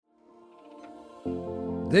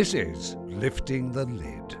This is Lifting the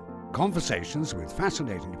Lid. Conversations with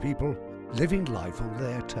fascinating people living life on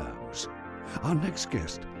their terms. Our next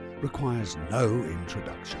guest requires no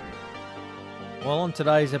introduction. Well, on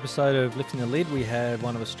today's episode of Lifting the Lid, we have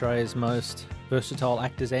one of Australia's most versatile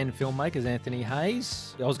actors and filmmakers, Anthony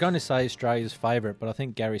Hayes. I was going to say Australia's favourite, but I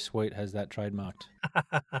think Gary Sweet has that trademarked.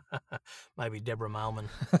 Maybe Deborah Mailman.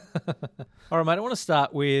 All right, mate, I want to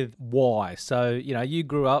start with why. So, you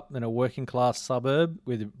grew up in a working class suburb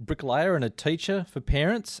with a bricklayer and a teacher for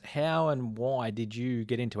parents. How and why did you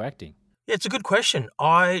get into acting? Yeah, it's a good question.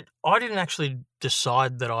 I didn't actually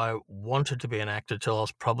decide that I wanted to be an actor till I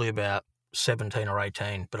was probably about 17 or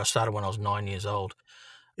 18, but I started when I was 9 years old.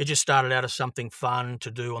 It just started out as something fun to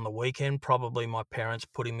do on the weekend. Probably my parents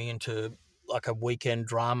putting me into like a weekend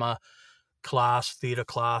drama class, theatre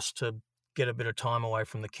class, to get a bit of time away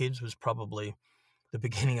from the kids was probably the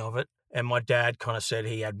beginning of it. And my dad kind of said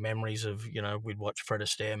he had memories of, we'd watch Fred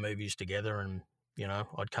Astaire movies together and,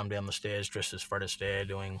 I'd come down the stairs dressed as Fred Astaire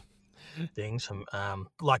doing things,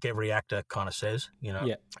 like every actor kind of says,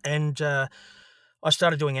 Yeah. And I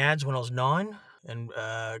started doing ads when I was 9 and,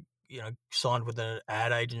 signed with an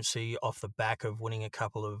ad agency off the back of winning a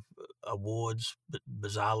couple of awards,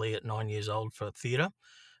 bizarrely at 9 years old, for theatre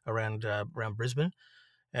around Brisbane.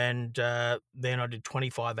 And then I did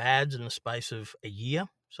 25 ads in the space of a year.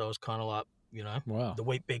 So I was kind of like, Wow. the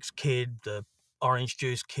Wheat Bix kid, the orange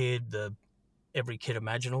juice kid, the every kid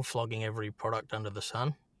imaginable, flogging every product under the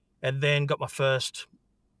sun. And then got my first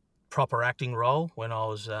proper acting role when I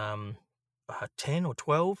was 10 or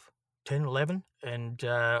 12, 10, 11. And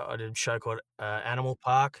I did a show called Animal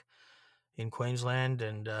Park in Queensland,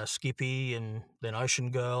 and Skippy, and then Ocean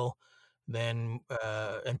Girl, then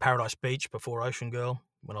and Paradise Beach before Ocean Girl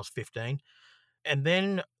when I was 15. And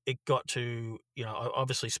then it got to, I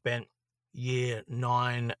obviously spent year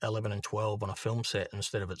 9, 11 and 12 on a film set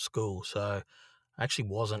instead of at school. So I actually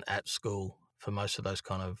wasn't at school for most of those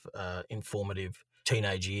kind of informative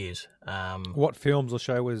teenage years. What films or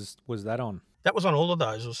show was that on? That was on all of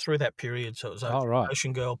those. It was through that period. So it was right.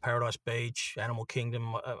 Ocean Girl, Paradise Beach, Animal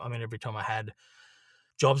Kingdom. I mean, every time I had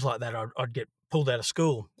jobs like that, I'd get pulled out of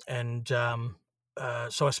school. And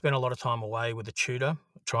so I spent a lot of time away with a tutor,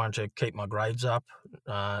 trying to keep my grades up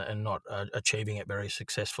and not achieving it very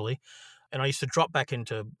successfully. And I used to drop back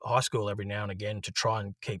into high school every now and again to try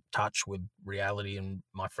and keep touch with reality and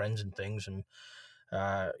my friends and things. And,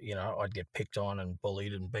 I'd get picked on and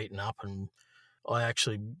bullied and beaten up. And I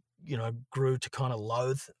actually, grew to kind of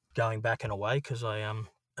loathe going back in a way, because I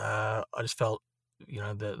just felt,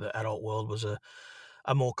 the adult world was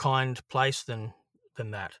a more kind place than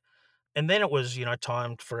that. And then it was,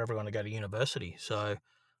 time for everyone to go to university. So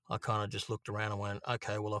I kind of just looked around and went,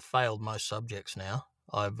 okay, well, I've failed most subjects now.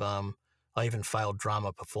 I even failed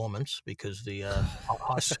drama performance because the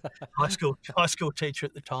high school teacher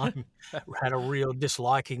at the time had a real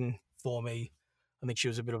disliking for me. I think she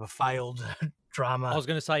was a bit of a failed drama. I was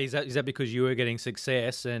going to say, is that because you were getting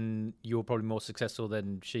success and you were probably more successful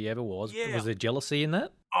than she ever was? Yeah. Was there jealousy in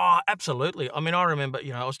that? Oh, absolutely. I mean, I remember,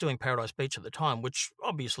 I was doing Paradise Beach at the time, which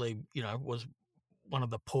obviously, was one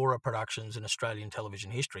of the poorer productions in Australian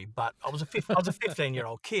television history. But I was a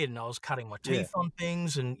 15-year-old kid, and I was cutting my teeth on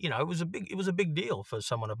things, and it was a big deal for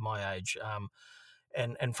someone of my age,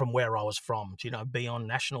 and from where I was from to be on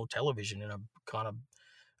national television in a kind of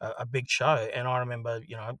a big show. And I remember,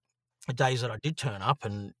 the days that I did turn up,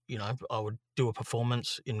 and I would do a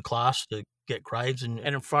performance in class to get grades, and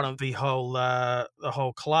in front of the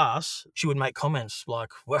whole class, she would make comments like,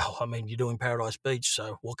 "Well, I mean, you're doing Paradise Beach,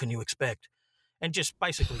 so what can you expect?" And just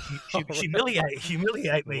basically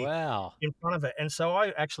humiliate me Wow. in front of it. And so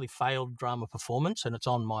I actually failed drama performance, and it's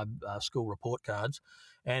on my school report cards.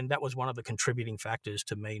 And that was one of the contributing factors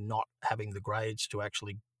to me not having the grades to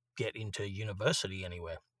actually get into university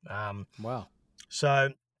anywhere. Wow. So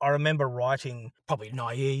I remember writing probably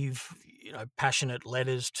naive, passionate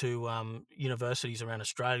letters to universities around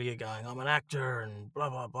Australia going, I'm an actor and blah,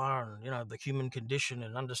 blah, blah, and, the human condition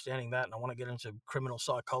and understanding that. And I want to get into criminal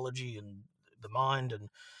psychology and the mind and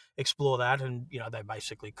explore that. And, they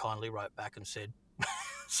basically kindly wrote back and said,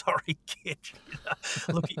 sorry, kid,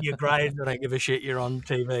 look at your grades. I don't give a shit. You're on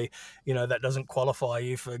TV. That doesn't qualify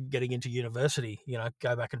you for getting into university.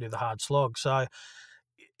 Go back and do the hard slog. So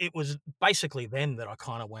it was basically then that I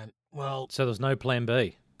kind of went, well. So there was no plan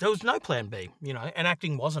B? There was no plan B, and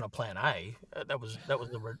acting wasn't a plan A. That was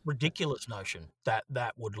a ridiculous notion that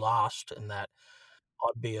would last and that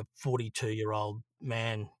I'd be a 42-year-old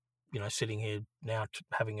man, sitting here now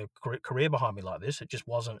having a career behind me like this. It just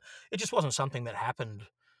wasn't something that happened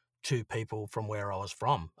to people from where I was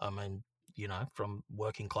from. I mean, from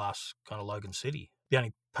working class kind of Logan City. The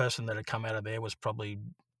only person that had come out of there was probably,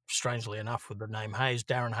 strangely enough, with the name Hayes,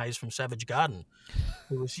 Darren Hayes from Savage Garden,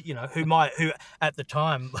 who was, who at the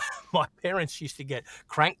time, my parents used to get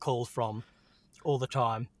crank calls from all the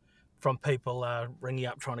time from people ringing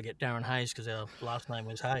up trying to get Darren Hayes because our last name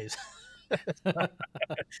was Hayes. And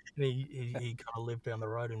he kind of lived down the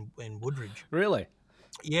road in Woodridge. Really?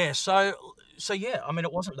 Yeah. So yeah, I mean,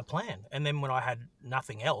 it wasn't the plan. And then when I had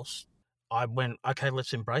nothing else, I went, okay,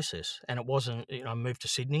 let's embrace this. And it wasn't, I moved to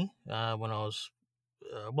Sydney when I was,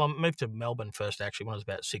 I moved to Melbourne first, actually, when I was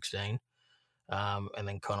about 16. And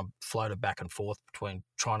then kind of floated back and forth between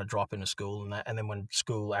trying to drop into school and that. And then when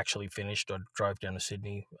school actually finished, I drove down to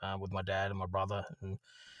Sydney with my dad and my brother and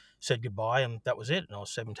said goodbye, and that was it. And I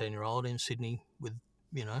was 17-year-old in Sydney with,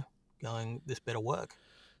 going, this better work.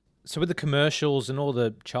 So with the commercials and all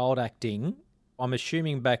the child acting, I'm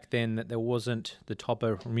assuming back then that there wasn't the type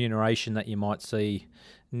of remuneration that you might see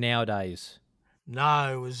nowadays.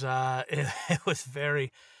 No, it was it was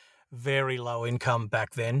very, very low income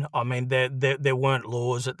back then. I mean, there weren't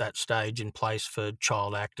laws at that stage in place for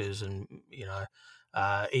child actors, and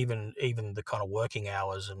even the kind of working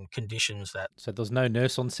hours and conditions that. So there's no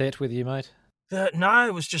nurse on set with you, mate? No,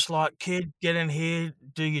 it was just like, kid, get in here,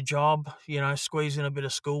 do your job, squeeze in a bit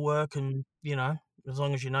of schoolwork, and as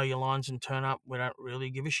long as you know your lines and turn up, we don't really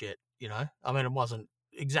give a shit. I mean, it wasn't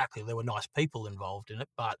exactly, there were nice people involved in it,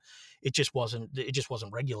 but it just wasn't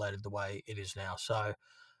regulated the way it is now. So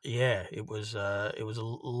yeah, it was a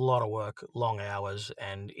lot of work, long hours,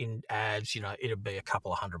 and in ads, it'd be a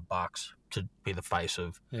couple of $100 to be the face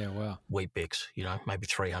of Weet-Bix, maybe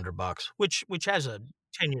 $300, which as a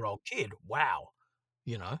 10-year-old kid, wow,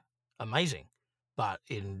 amazing. But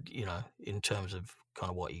in terms of kind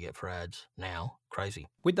of what you get for ads now, crazy.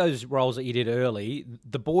 With those roles that you did early,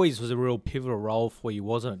 The Boys was a real pivotal role for you,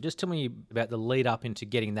 wasn't it? Just tell me about the lead up into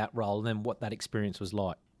getting that role and then what that experience was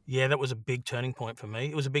like. Yeah, that was a big turning point for me.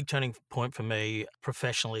 It was a big turning point for me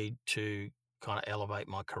professionally to kind of elevate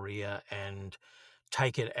my career and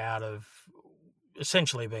take it out of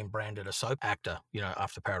essentially being branded a soap actor,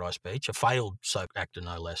 after Paradise Beach, a failed soap actor,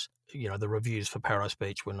 no less. The reviews for Paradise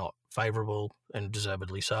Beach were not favourable, and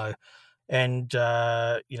deservedly so. And,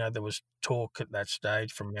 there was talk at that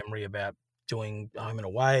stage from memory about doing Home and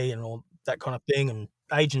Away and all that kind of thing. And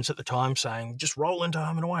agents at the time saying, just roll into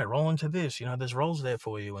Home and Away, roll into this, there's roles there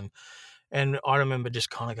for you. And I remember just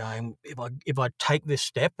kind of going, if I take this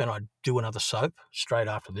step and I do another soap straight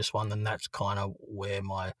after this one, then that's kind of where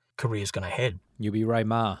my career is going to head. You'll be Ray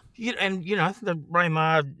Maher. And, the Ray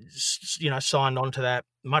Maher, signed on to that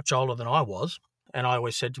much older than I was. And I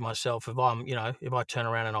always said to myself, if I turn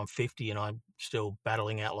around and I'm 50 and I'm still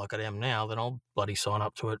battling out like I am now, then I'll bloody sign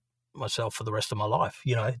up to it myself for the rest of my life.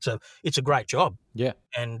 It's a great job. Yeah.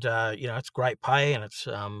 And, it's great pay and it's,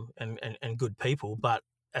 and good people. But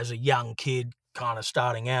as a young kid kind of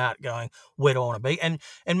starting out going, where do I want to be? And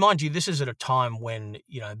mind you, this is at a time when,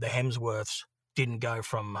 the Hemsworths didn't go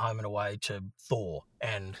from Home and Away to Thor,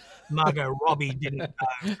 and Margot Robbie didn't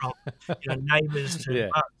go from Neighbours to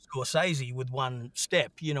Martin Scorsese with one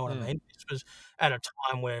step. You know what I mean? This was at a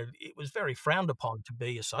time where it was very frowned upon to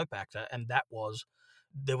be a soap actor, and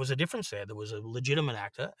there was a difference there. There was a legitimate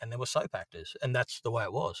actor, and there were soap actors, and that's the way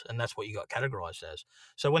it was, and that's what you got categorised as.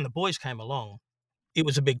 So when The Boys came along, it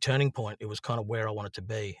was a big turning point. It was kind of where I wanted to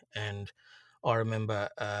be, and I remember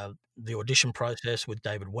the audition process with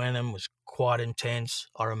David Wenham was quite intense.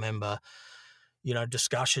 I remember,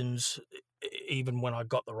 discussions, even when I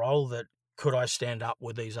got the role, that could I stand up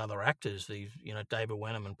with these other actors, David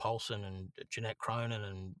Wenham and Paulson and Jeanette Cronin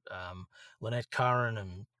and Lynette Curran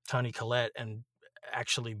and Toni Collette, and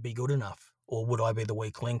actually be good enough, or would I be the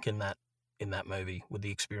weak link in that movie with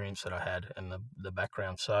the experience that I had and the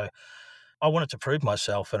background? So I wanted to prove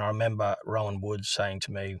myself, and I remember Rowan Woods saying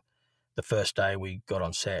to me, the first day we got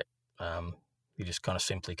on set, he just kind of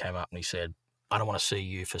simply came up and he said, I don't want to see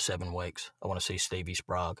you for 7 weeks. I want to see Stevie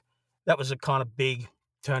Sprague. That was a kind of big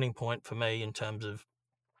turning point for me in terms of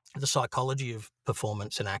the psychology of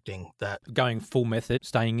performance and acting. That going full method,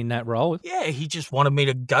 staying in that role. Yeah, he just wanted me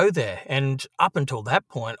to go there. And up until that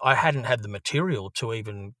point, I hadn't had the material to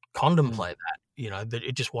even contemplate that, that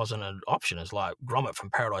it just wasn't an option. It's like Gromit from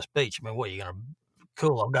Paradise Beach. I mean, what are you going to...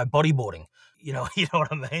 Cool, I'll go bodyboarding. You know what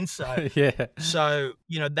I mean? So, yeah. So,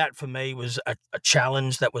 that for me was a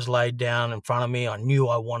challenge that was laid down in front of me. I knew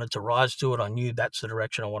I wanted to rise to it. I knew that's the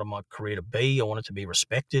direction I wanted my career to be. I wanted to be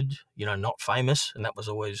respected, not famous. And that was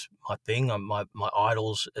always my thing. My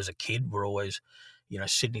idols as a kid were always,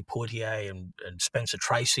 Sidney Poitier and Spencer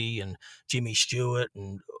Tracy and Jimmy Stewart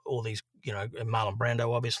and all these, and Marlon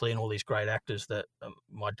Brando, obviously, and all these great actors that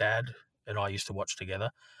my dad and I used to watch together.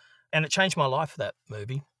 And it changed my life, that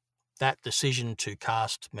movie. That decision to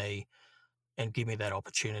cast me and give me that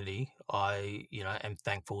opportunity, I, am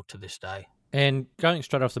thankful to this day. And going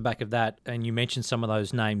straight off the back of that, and you mentioned some of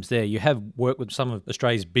those names there, you have worked with some of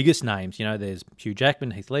Australia's biggest names. There's Hugh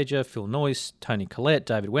Jackman, Heath Ledger, Phil Noyce, Toni Collette,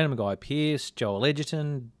 David Wenham, Guy Pearce, Joel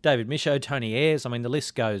Edgerton, David Michaud, Tony Ayres. I mean, the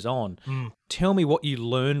list goes on. Tell me what you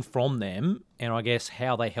learned from them, and I guess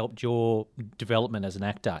how they helped your development as an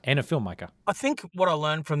actor and a filmmaker. I think what I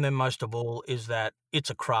learned from them most of all is that it's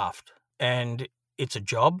a craft and it's a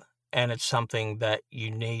job, and it's something that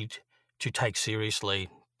you need to take seriously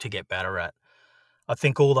to get better at. I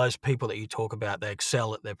think all those people that you talk about, they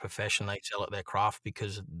excel at their profession, they excel at their craft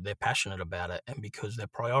because they're passionate about it and because their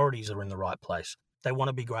priorities are in the right place. They want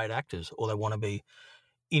to be great actors, or they want to be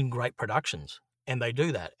in great productions, and they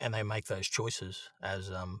do that, and they make those choices as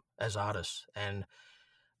artists. And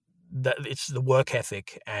it's the work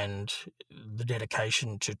ethic and the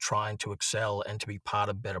dedication to trying to excel and to be part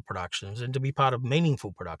of better productions and to be part of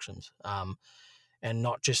meaningful productions. And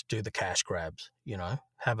not just do the cash grabs,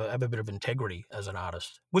 have a bit of integrity as an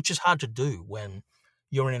artist, which is hard to do when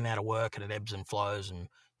you're in and out of work and it ebbs and flows and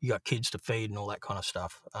you got kids to feed and all that kind of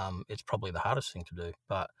stuff. It's probably the hardest thing to do,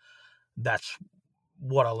 but that's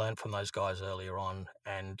what I learned from those guys earlier on.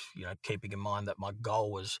 And, keeping in mind that my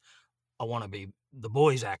goal was, I want to be the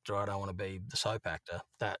boys actor. I don't want to be the soap actor.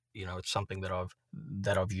 That, it's something that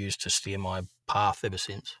I've used to steer my path ever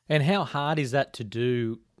since. And how hard is that to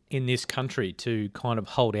do in this country, to kind of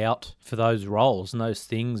hold out for those roles and those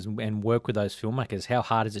things and work with those filmmakers? How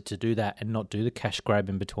hard is it to do that and not do the cash grab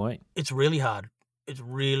in between? It's really hard. It's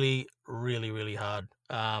really, really, really hard.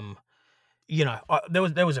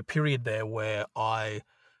 There was a period there where I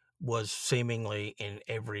was seemingly in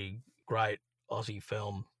every great Aussie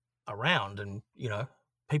film around, and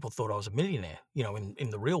people thought I was a millionaire, in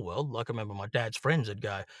the real world. Like, I remember my dad's friends would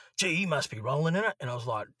go, gee, you must be rolling in it. And I was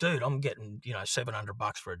like, dude, I'm getting,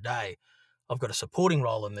 $700 for a day. I've got a supporting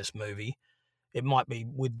role in this movie. It might be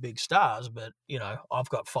with big stars, but, I've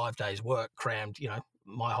got 5 days work crammed,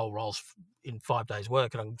 my whole role's in 5 days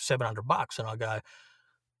work, and I'm $700. And I go,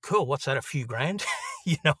 cool, what's that, a few grand?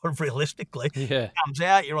 Realistically. Yeah. It comes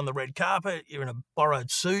out, you're on the red carpet, you're in a borrowed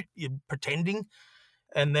suit, you're pretending.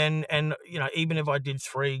 And then, even if I did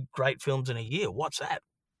 3 great films in a year, what's that?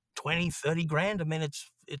 20, 30 grand? I mean,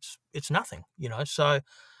 it's nothing, so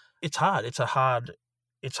it's hard.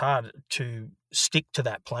 It's hard to stick to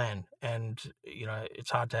that plan, and,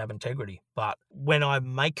 it's hard to have integrity. But when I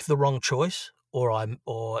make the wrong choice, or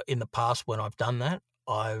in the past when I've done that,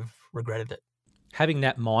 I've regretted it. Having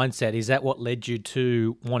that mindset, is that what led you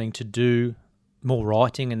to wanting to do more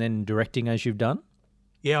writing and then directing as you've done?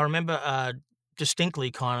 Yeah, I remember, distinctly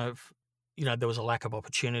kind of, there was a lack of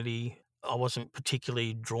opportunity. I wasn't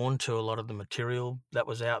particularly drawn to a lot of the material that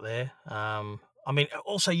was out there.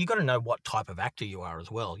 Also, you got to know what type of actor you are as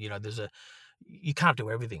well. You can't do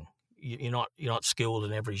everything. You're not skilled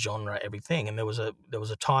in every genre, everything. And there was a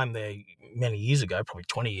time there many years ago, probably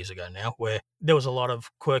 20 years ago now, where there was a lot of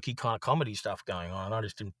quirky kind of comedy stuff going on, and I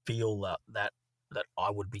just didn't feel that I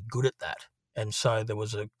would be good at that. And so there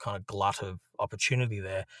was a kind of glut of opportunity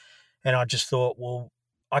there. And I just thought, well,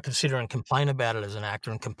 I can sit here and complain about it as an actor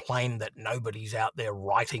and complain that nobody's out there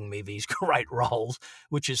writing me these great roles,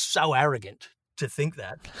 which is so arrogant to think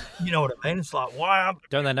that. You know what I mean? It's like,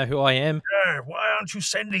 don't they know who I am? Yeah, why aren't you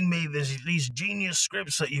sending me these genius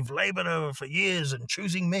scripts that you've labored over for years and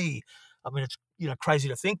choosing me? I mean, it's crazy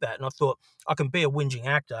to think that. And I thought, I can be a whinging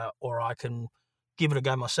actor, or I can give it a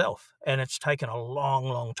go myself. And it's taken a long,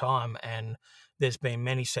 long time, and there's been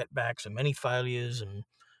many setbacks and many failures,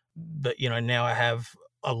 but now I have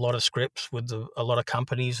a lot of scripts with a lot of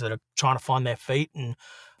companies that are trying to find their feet, and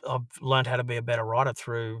I've learned how to be a better writer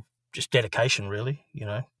through just dedication, really.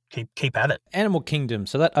 Keep at it. Animal Kingdom,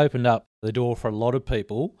 so that opened up the door for a lot of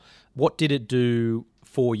people. What did it do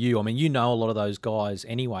for you? I mean, a lot of those guys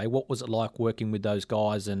anyway. What was it like working with those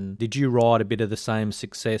guys, and did you ride a bit of the same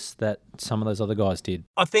success that some of those other guys did?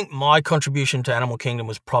 I think my contribution to Animal Kingdom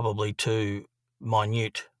was probably too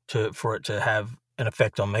minute for it to have an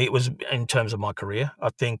effect on me. It was in terms of my career. I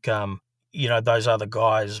think, those other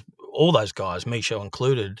guys, all those guys, Michaud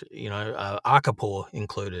included, Arkapour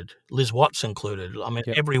included, Liz Watts included. I mean,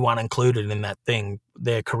 Everyone included in that thing,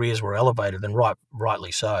 their careers were elevated, and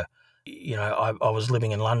rightly so. I was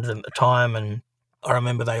living in London at the time, and I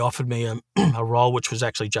remember they offered me a role, which was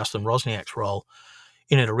actually Justin Rosniak's role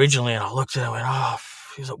in it originally, and I looked at it and went, oh,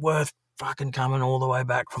 is it worth fucking coming all the way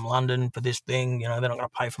back from London for this thing? They're not going to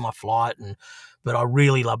pay for my flight. But I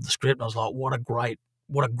really loved the script. And I was like, what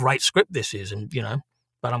a great script this is. And,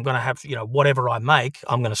 but I'm going to have, whatever I make,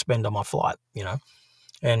 I'm going to spend on my flight,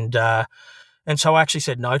 and so I actually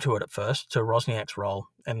said no to it at first, to Wozniak's role,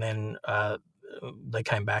 and then they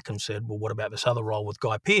came back and said, well, what about this other role with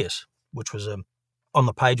Guy Pearce, which was on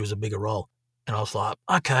the page was a bigger role. And I was like,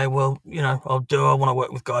 okay, well, I'll do. I want to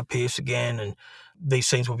work with Guy Pearce again, and these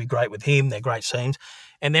scenes will be great with him. They're great scenes.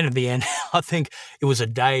 And then at the end, I think it was a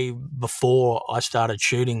day before I started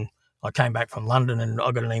shooting, I came back from London and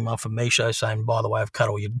I got an email from Micho saying, by the way, I've cut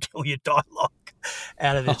all your dialogue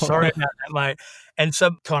out of this. Sorry about that, mate. And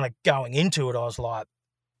so kind of going into it, I was like,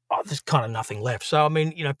 oh, there's kind of nothing left. So, I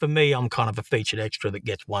mean, for me, I'm kind of a featured extra that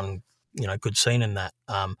gets one, good scene in that.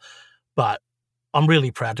 But I'm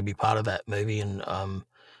really proud to be part of that movie. And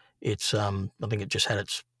it's, I think it just had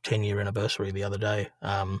its 10-year anniversary the other day.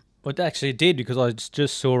 Well, it actually did, because I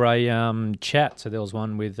just saw a chat. So there was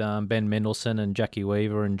one with Ben Mendelsohn and Jackie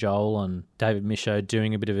Weaver and Joel and David Michaud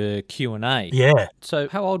doing a bit of a Q&A. Yeah. So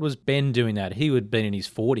how old was Ben doing that? He would have been in his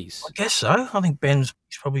 40s. I guess so. I think Ben's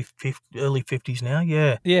probably early 50s now,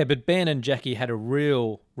 yeah. Yeah, but Ben and Jackie had a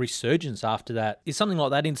real resurgence after that. Is something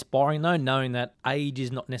like that inspiring, though, knowing that age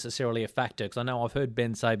is not necessarily a factor? Because I know I've heard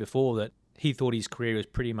Ben say before that he thought his career was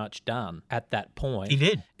pretty much done at that point. He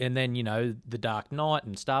did. And then, The Dark Knight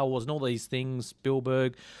and Star Wars and all these things,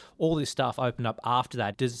 Spielberg, all this stuff opened up after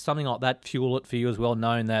that. Does something like that fuel it for you as well,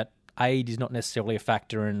 knowing that age is not necessarily a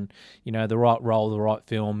factor and, the right role, the right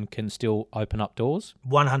film can still open up doors?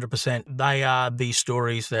 100%. They are the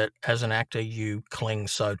stories that, as an actor, you cling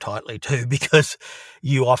so tightly to, because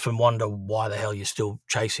you often wonder why the hell you're still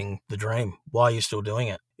chasing the dream, why you're still doing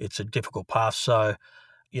it. It's a difficult path. So,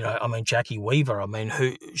 Jackie Weaver, in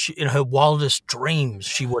her wildest dreams,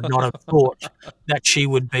 she would not have thought that she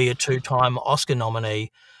would be a 2-time Oscar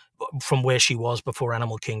nominee from where she was before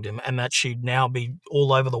Animal Kingdom, and that she'd now be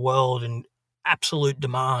all over the world in absolute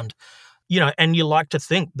demand. And you like to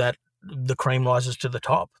think that the cream rises to the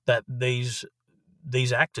top, that these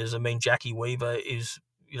actors, Jackie Weaver is,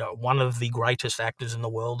 one of the greatest actors in the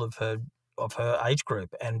world of her age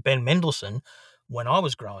group. And Ben Mendelsohn, when I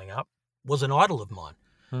was growing up, was an idol of mine.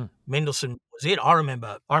 Mendelsohn was it. I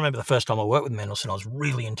remember the first time I worked with Mendelsohn, I was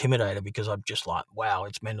really intimidated, because I'm just like, wow,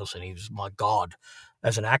 it's Mendelsohn. He was my god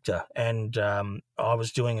as an actor. And I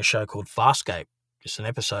was doing a show called Farscape, just an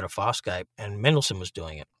episode of Farscape, and Mendelsohn was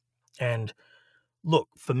doing it. And look,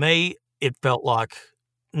 for me, it felt like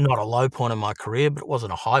not a low point in my career, but it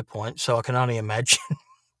wasn't a high point. So I can only imagine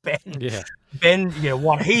Ben,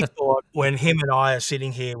 what he thought when him and I are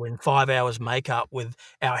sitting here in 5 hours makeup with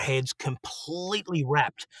our heads completely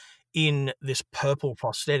wrapped in this purple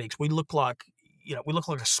prosthetics. We look like a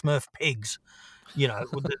Smurf pigs,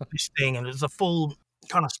 with this thing, and there's a full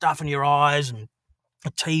kind of stuff in your eyes and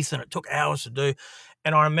teeth, and it took hours to do.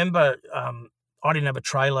 And I remember I didn't have a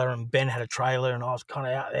trailer, and Ben had a trailer, and I was kind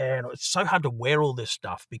of out there, and it's so hard to wear all this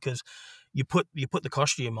stuff, because you put the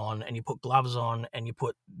costume on, and you put gloves on, and you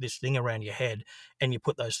put this thing around your head, and you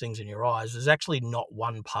put those things in your eyes. There's actually not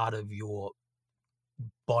one part of your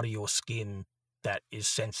body or skin that is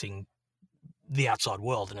sensing the outside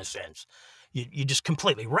world, in a sense. You're just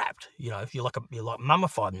completely wrapped. You're like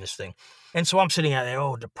mummified in this thing. And so I'm sitting out there,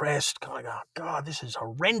 all depressed, kind of going, God, this is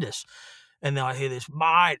horrendous. And then I hear this,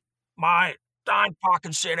 mate, don't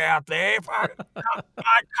fucking sit out there.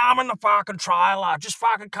 Come in the fucking trailer. Just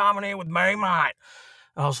fucking come in here with me, mate.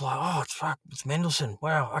 And I was like, oh, it's Mendelsohn.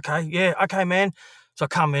 Wow, okay, yeah, okay, man. So I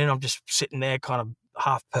come in, I'm just sitting there kind of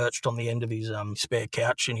half perched on the end of his spare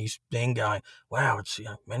couch, and he's then going, wow, it's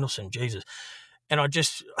Mendelsohn, Jesus. And I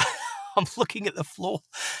just, I'm looking at the floor,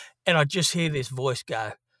 and I just hear this voice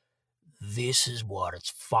go, this is what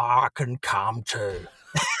it's fucking come to.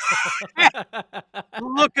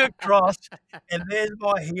 Look across, and there's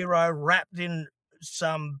my hero wrapped in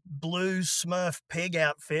some blue Smurf pig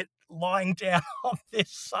outfit, lying down on this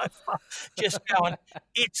sofa, just going,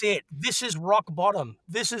 it's it. This is rock bottom.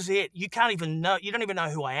 This is it. You don't even know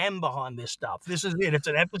who I am behind this stuff. This is it. It's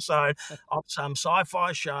an episode of some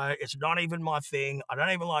sci-fi show. It's not even my thing. I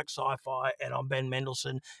don't even like sci-fi, and I'm Ben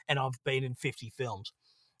Mendelsohn, and I've been in 50 films.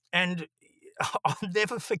 And I'll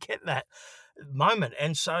never forget that moment.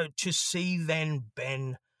 And so to see then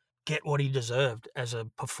Ben get what he deserved as a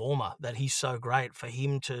performer, that he's so great, for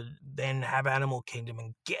him to then have Animal Kingdom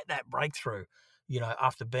and get that breakthrough,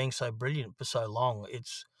 after being so brilliant for so long,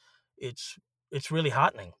 it's really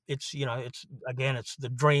heartening. It's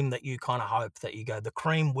the dream that you kind of hope that you go, the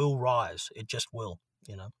cream will rise. It just will,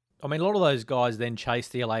 I mean, a lot of those guys then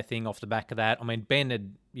chased the LA thing off the back of that. I mean, Ben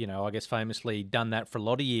had, I guess famously done that for a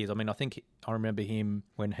lot of years. I mean, I think I remember him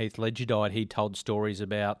when Heath Ledger died, he told stories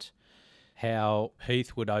about how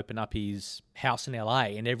Heath would open up his house in LA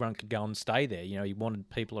and everyone could go and stay there. You know, he wanted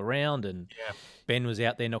people around, and Yeah. Ben was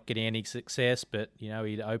out there not getting any success, but, you know,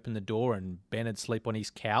 he'd open the door and Ben would sleep on his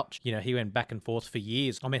couch. You know, he went back and forth for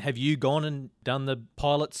years. I mean, have you gone and done the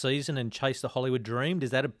pilot season and chased the Hollywood dream? Does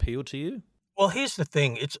that appeal to you? Well, here's the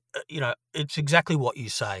thing. It's, it's exactly what you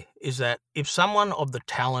say, is that if someone of the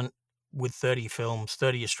talent with 30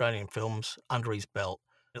 Australian films under his belt,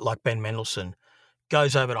 like Ben Mendelsohn,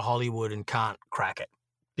 goes over to Hollywood and can't crack it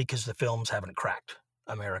because the films haven't cracked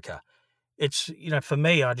America. It's, for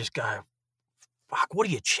me, I just go, fuck, what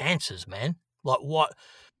are your chances, man? Like, what,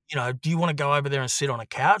 do you want to go over there and sit on a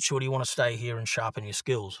couch, or do you want to stay here and sharpen your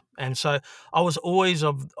skills? And so I was always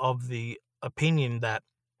of the opinion that,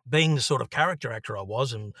 being the sort of character actor I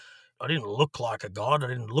was, and I didn't look like a god, I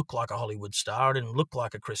didn't look like a Hollywood star, I didn't look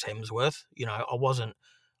like a Chris Hemsworth, I wasn't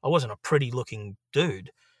a pretty looking dude,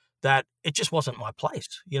 that it just wasn't my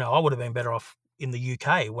place. I would have been better off in the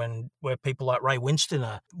UK where people like Ray Winston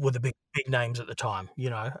were the big names at the time,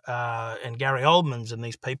 and Gary Oldman's and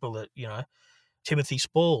these people that, Timothy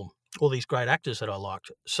Spall, all these great actors that I liked.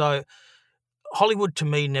 So Hollywood to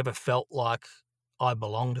me never felt like I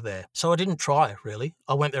belonged there. So I didn't try, really.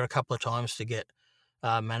 I went there a couple of times to get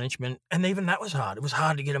management, and even that was hard. It was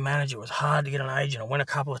hard to get a manager. It was hard to get an agent. I went a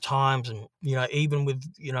couple of times, and, even with,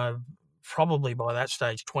 probably by that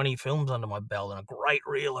stage, 20 films under my belt and a great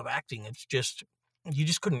reel of acting, it's just, you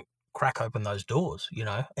just couldn't crack open those doors,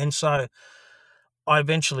 And so I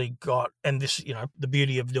eventually got, and this, the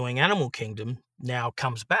beauty of doing Animal Kingdom now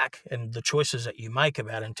comes back, and the choices that you make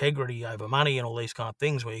about integrity over money and all these kind of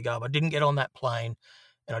things, where you go, if I didn't get on that plane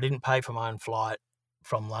and I didn't pay for my own flight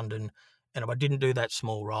from London, and if I didn't do that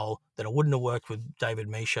small role, then I wouldn't have worked with David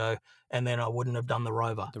Michôd, and then I wouldn't have done The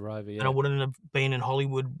Rover. Yeah. And I wouldn't have been in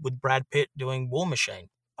Hollywood with Brad Pitt doing War Machine.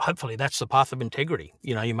 Hopefully that's the path of integrity.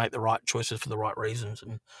 You make the right choices for the right reasons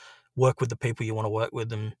and work with the people you want to work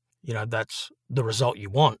with, and, that's the result you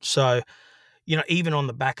want. So, even on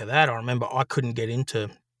the back of that, I remember I couldn't get into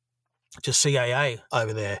CAA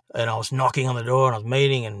over there, and I was knocking on the door and I was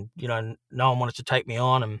meeting, and, no one wanted to take me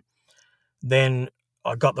on. And then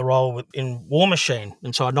I got the role in War Machine.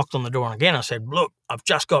 And so I knocked on the door, and again, I said, look, I've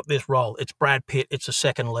just got this role. It's Brad Pitt. It's a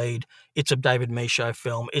second lead. It's a David Michôd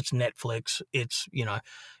film. It's Netflix. It's,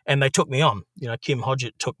 and they took me on. Kim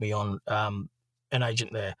Hodgett took me on, an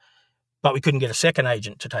agent there, but we couldn't get a second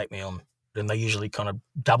agent to take me on. And they usually kind of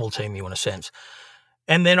double team you in a sense.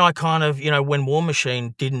 And then I kind of, when War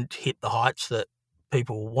Machine didn't hit the heights that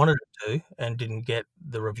people wanted it to, and didn't get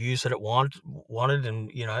the reviews that it wanted,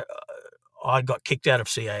 and, I got kicked out of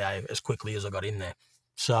CAA as quickly as I got in there.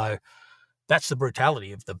 So that's the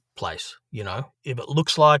brutality of the place. If it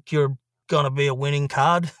looks like you're going to be a winning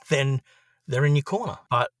card, then they're in your corner.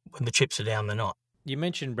 But when the chips are down, they're not. You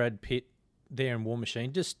mentioned Brad Pitt there in War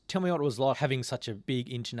Machine. Just tell me what it was like having such a big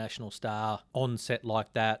international star on set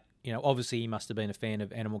like that. Obviously he must have been a fan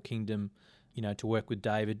of Animal Kingdom, to work with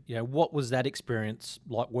David. What was that experience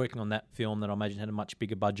like working on that film that I imagine had a much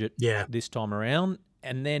bigger budget this time around?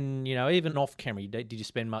 And then, even off camera, did you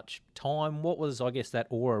spend much time? What was, I guess, that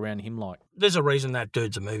aura around him like? There's a reason that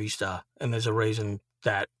dude's a movie star, and there's a reason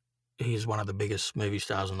that he's one of the biggest movie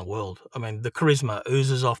stars in the world. I mean, the charisma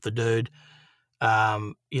oozes off the dude.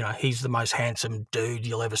 He's the most handsome dude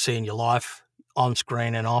you'll ever see in your life, on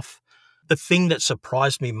screen and off. The thing that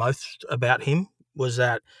surprised me most about him was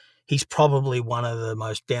that he's probably one of the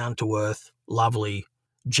most down-to-earth, lovely,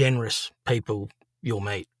 generous people you'll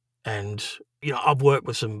meet. And, I've worked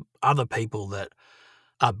with some other people that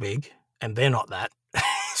are big, and they're not that.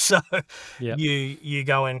 So yep. you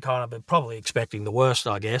go in kind of probably expecting the worst,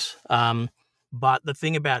 I guess. But the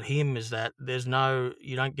thing about him is that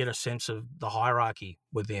you don't get a sense of the hierarchy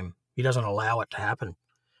with him. He doesn't allow it to happen.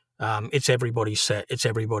 It's everybody's set. It's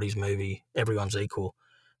everybody's movie. Everyone's equal.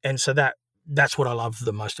 And so that's what I love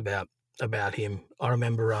the most about him. I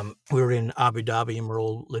remember we were in Abu Dhabi, and we're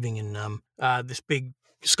all living in this big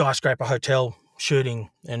skyscraper hotel shooting,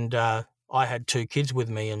 and I had 2 kids with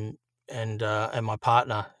me and my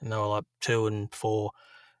partner, and they were like 2 and 4.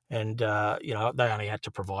 And, they only had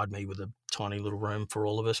to provide me with a tiny little room for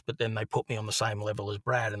all of us. But then they put me on the same level as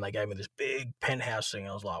Brad, and they gave me this big penthouse thing.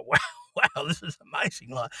 I was like, wow, this is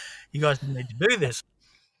amazing. Like, you guys didn't need to do this.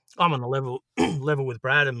 I'm on the level with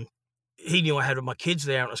Brad, and he knew I had my kids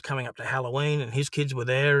there, and it was coming up to Halloween, and his kids were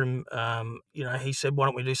there. And, he said, why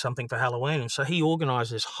don't we do something for Halloween? And so he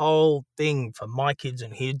organized this whole thing for my kids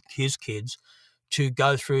and his kids to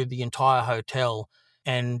go through the entire hotel.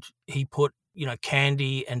 And he put,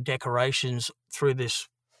 candy and decorations through this,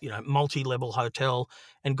 multi-level hotel,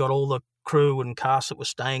 and got all the crew and cast that was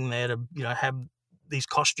staying there to, have these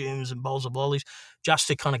costumes and bowls of lollies, just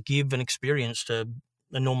to kind of give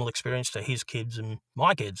a normal experience to his kids and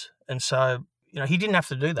my kids. And so, he didn't have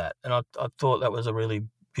to do that. And I thought that was a really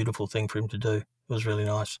beautiful thing for him to do. It was really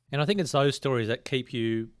nice. And I think it's those stories that keep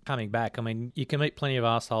you coming back. I mean, you can meet plenty of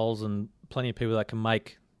assholes and plenty of people that can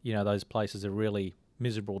make, those places a really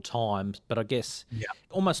miserable times. But I guess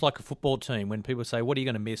almost like a football team, when people say, what are you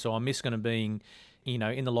going to miss? Or I miss going to being,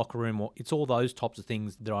 in the locker room, or it's all those types of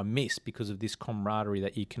things that I miss because of this camaraderie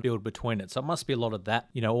that you can build between it. So it must be a lot of that,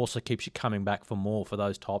 also keeps you coming back for more for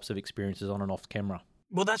those types of experiences on and off camera.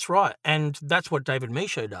 Well, that's right. And that's what David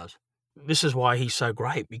Michôd does. This is why he's so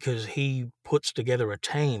great, because he puts together a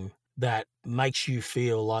team that makes you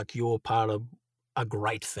feel like you're part of a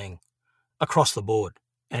great thing across the board.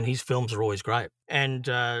 And his films are always great. And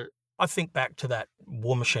I think back to that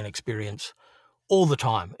War Machine experience all the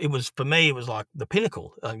time. For me, it was like the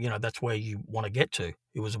pinnacle. That's where you want to get to.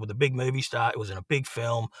 It was with a big movie star. It was in a big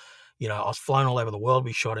film. I was flown all over the world.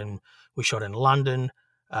 We shot in London,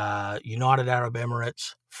 United Arab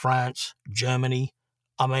Emirates, France, Germany.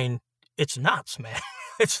 I mean, it's nuts, man.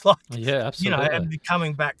 It's like, yeah, absolutely. And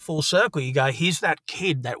coming back full circle, you go, here's that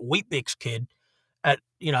kid, that Weet-Bix kid at,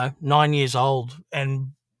 9 years old.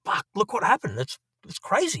 And fuck, look what happened. It's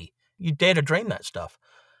crazy. You dare to dream that stuff.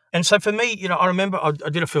 And so for me, I remember I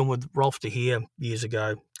did a film with Rolf de Heer years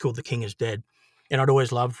ago called The King is Dead. And I'd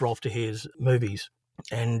always loved Rolf de Heer's movies.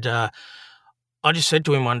 And I just said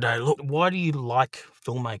to him one day, look, why do you like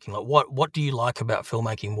filmmaking? Like, what do you like about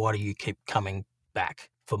filmmaking? Why do you keep coming back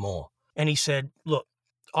for more? And he said, look,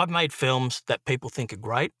 I've made films that people think are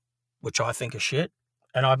great, which I think are shit.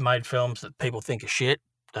 And I've made films that people think are shit,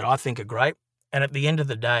 that I think are great. And at the end of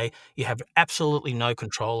the day, you have absolutely no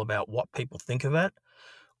control about what people think of it.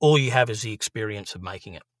 All you have is the experience of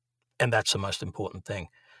making it. And that's the most important thing.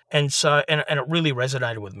 And so, and it really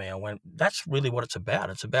resonated with me. I went, that's really what it's about.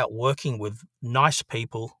 It's about working with nice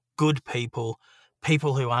people, good people,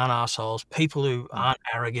 people who aren't assholes, people who aren't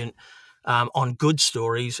arrogant, on good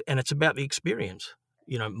stories. And it's about the experience,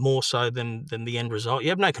 more so than the end result. You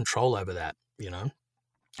have no control over that, You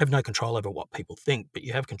have no control over what people think, but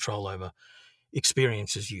you have control over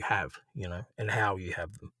experiences you have, and how you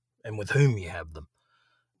have them and with whom you have them.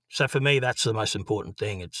 So for me, that's the most important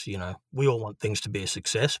thing. It's, we all want things to be a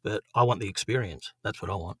success, but I want the experience. That's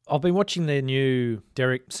what I want. I've been watching the new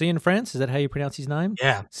Derek Cianfrance, is that how you pronounce his name?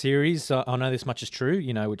 Yeah. Series. I know this much is true,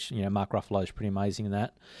 which, Mark Ruffalo is pretty amazing in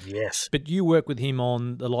that. Yes. But you work with him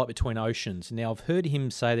on The Light Between Oceans. Now, I've heard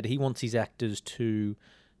him say that he wants his actors to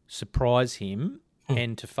surprise him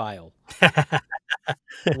and to fail.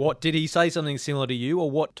 What did he say something similar to you,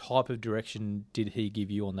 or what type of direction did he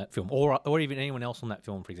give you on that film, or even anyone else on that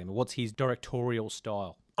film, for example? What's his directorial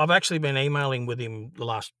style? I've actually been emailing with him the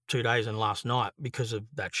last 2 days and last night because of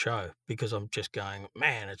that show, because I'm just going,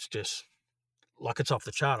 man, it's just like it's off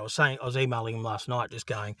the chart. I was emailing him last night just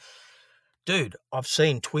going, dude, I've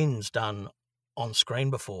seen twins done on screen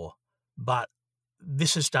before, but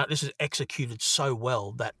this is executed so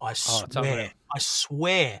well that I swear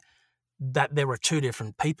that there are two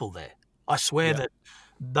different people there. I swear that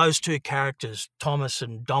those two characters, Thomas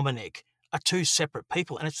and Dominic, are two separate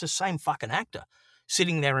people, and it's the same fucking actor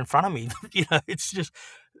sitting there in front of me. It's just,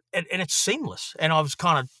 and it's seamless. And I was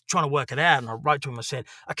kind of trying to work it out, and I wrote to him, I said,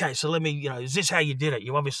 okay, so let me, is this how you did it?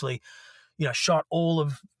 You obviously, shot all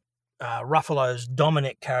of Ruffalo's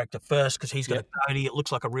Dominic character first because he's got a goatee. It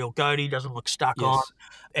looks like a real goatee, doesn't look stuck on.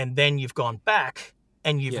 And then you've gone back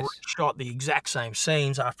and you've shot the exact same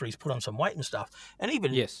scenes after he's put on some weight and stuff. And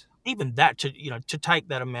even that, to take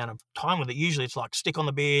that amount of time with it, usually it's like stick on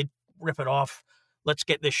the beard, rip it off, let's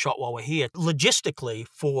get this shot while we're here. Logistically,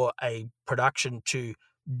 for a production to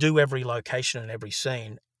do every location and every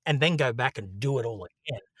scene and then go back and do it all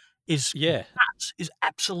again is nuts, is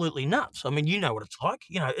absolutely nuts. I mean, you know what it's like,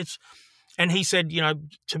 and he said,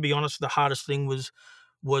 to be honest, the hardest thing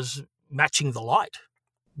was matching the light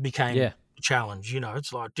became a challenge.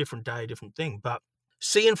 It's like different day, different thing. But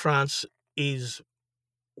Cianfrance is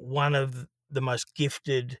one of the most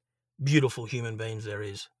gifted, beautiful human beings there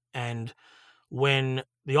is. And when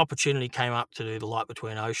the opportunity came up to do The Light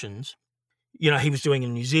Between Oceans, he was doing it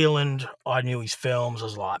in New Zealand. I knew his films. I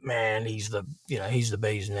was like, man, he's the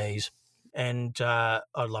bee's knees. And I'd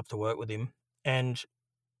love to work with him. And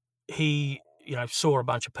he, saw a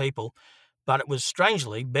bunch of people, but it was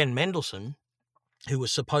strangely Ben Mendelsohn, who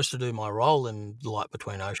was supposed to do my role in The Light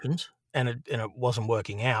Between Oceans. And it wasn't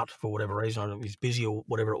working out for whatever reason. I don't know if he's busy or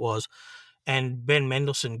whatever it was. And Ben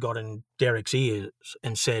Mendelsohn got in Derek's ears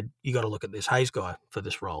and said, you got to look at this Hayes guy for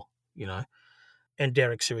this role, And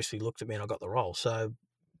Derek seriously looked at me and I got the role. So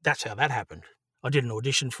that's how that happened. I did an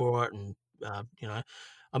audition for it and You know,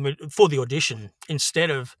 I mean, for the audition, instead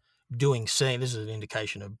of doing scene, this is an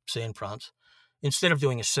indication of scene fronts. Instead of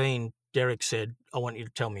doing a scene, Derek said, "I want you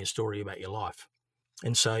to tell me a story about your life."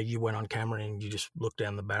 And so you went on camera and you just looked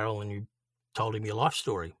down the barrel and you told him your life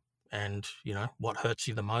story and, you know, what hurts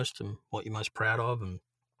you the most and what you're most proud of and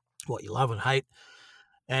what you love and hate.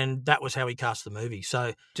 And that was how he cast the movie.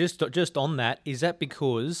 So just on that, is that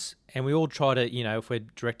because, and we all try to, you know, if we're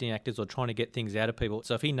directing actors or trying to get things out of people,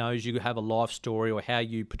 so if he knows you have a life story or how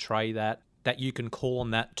you portray that you can call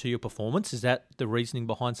on that to your performance, is that the reasoning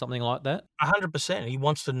behind something like that? 100%. He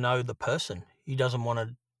wants to know the person. He doesn't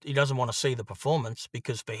want to see the performance,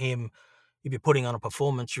 because for him, if you're putting on a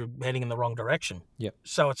performance, you're heading in the wrong direction. Yep.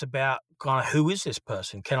 So it's about kind of, who is this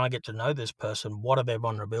person? Can I get to know this person? What are their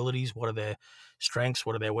vulnerabilities? What are their strengths?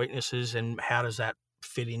 What are their weaknesses? And how does that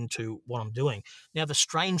fit into what I'm doing? Now, the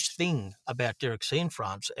strange thing about Derek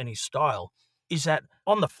Cianfrance and his style is that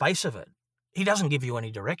on the face of it, he doesn't give you any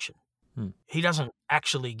direction. He doesn't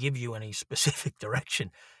actually give you any specific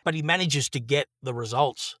direction, but he manages to get the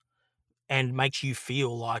results and makes you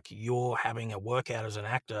feel like you're having a workout as an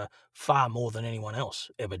actor far more than anyone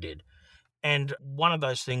else ever did. And one of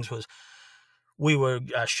those things was, we were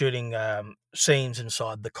shooting scenes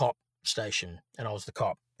inside the cop station, and I was the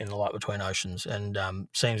cop in The Light Between Oceans, and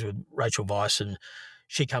scenes with Rachel Weisz, and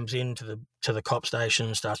she comes in to the cop station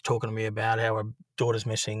and starts talking to me about how her daughter's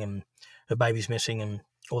missing and her baby's missing and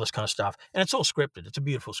all this kind of stuff. And it's all scripted. It's a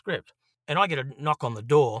beautiful script. And I get a knock on the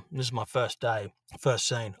door. This is my first day, first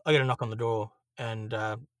scene. I get a knock on the door, and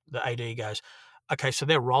the AD goes, "Okay, so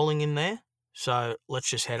they're rolling in there, so let's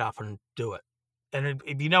just head up and do it." And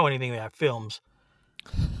if you know anything about films,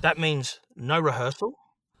 that means no rehearsal.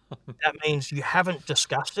 That means you haven't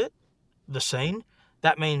discussed it, the scene.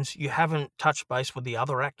 That means you haven't touched base with the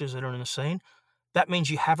other actors that are in the scene. That means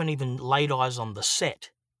you haven't even laid eyes on the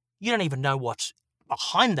set. You don't even know what's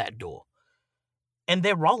behind that door. And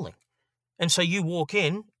they're rolling. And so you walk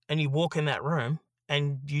in and you walk in that room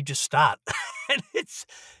and you just start. And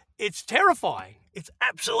it's terrifying. It's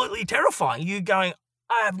absolutely terrifying. You going,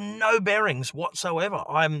 I have no bearings whatsoever.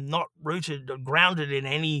 I'm not rooted or grounded in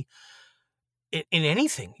anything.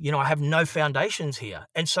 You know, I have no foundations here.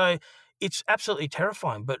 And so it's absolutely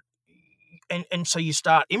terrifying. But and so you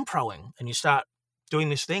start improing and you start doing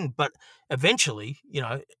this thing. But eventually, you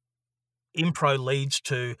know, impro leads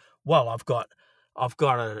to, well, I've got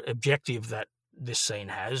an objective that this scene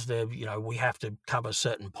has. You know, we have to cover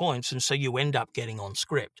certain points, and so you end up getting on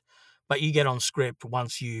script. But you get on script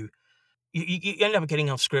once you end up getting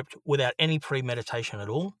on script without any premeditation at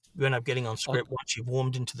all. You end up getting on script once you've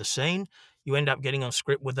warmed into the scene. You end up getting on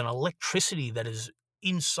script with an electricity that is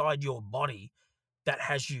inside your body that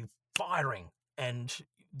has you firing and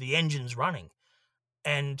the engine's running.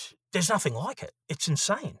 And there's nothing like it. It's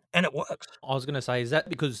insane. And it works. I was going to say, is that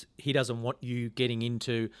because he doesn't want you getting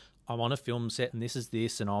into, I'm on a film set and this is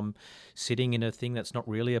this, and I'm sitting in a thing that's not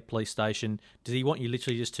really a police station? Does he want you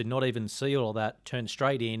literally just to not even see all that, turn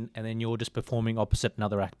straight in, and then you're just performing opposite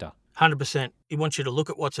another actor? 100%. He wants you to look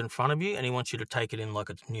at what's in front of you, and he wants you to take it in like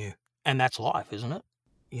it's new. And that's life, isn't it?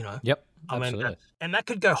 You know? Yep, absolutely. I mean, and that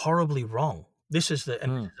could go horribly wrong. This is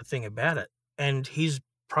the thing about it. And his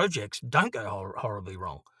projects don't go horribly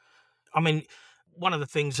wrong. I mean, one of the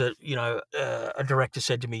things that, you know, a director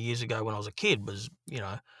said to me years ago when I was a kid was, you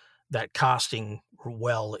know, that casting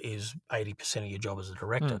well is 80% of your job as a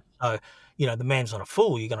director. So, you know, the man's not a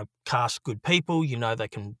fool. You're going to cast good people. You know, they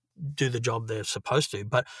can do the job they're supposed to.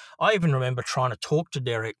 But I even remember trying to talk to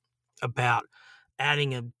Derek about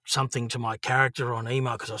adding something to my character on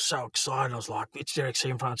email because I was so excited. I was like, it's Derek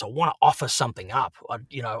Cianfrance. I want to offer something up. I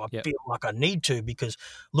feel like I need to, because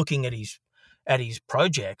looking at his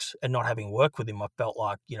projects and not having worked with him, I felt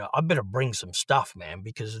like, you know, I better bring some stuff, man,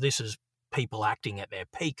 because this is people acting at their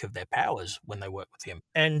peak of their powers when they work with him.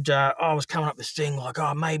 And I was coming up with this thing like,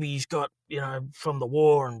 oh, maybe he's got, you know, from the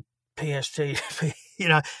war and PST, you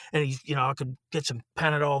know, and he's, you know, I could get some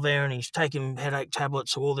Panadol there, and he's taking headache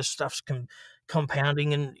tablets, so all this stuff's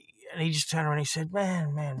compounding. And he just turned around and he said,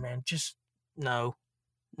 man, just no,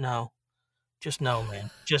 just no, man,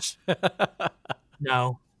 just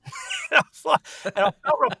no. I was like, and I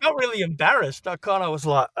felt really embarrassed. I kind of was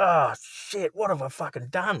like, oh shit, what have I fucking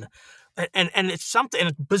done? And it's something,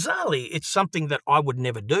 and bizarrely, it's something that I would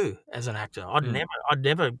never do as an actor. I'd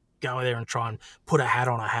never go there and try and put a hat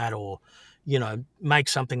on a hat, or, you know, make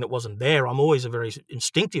something that wasn't there. I'm always a very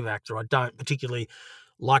instinctive actor. I don't particularly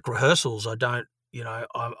like rehearsals. I don't, you know,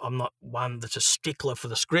 I'm not one that's a stickler for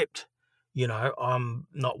the script. You know, I'm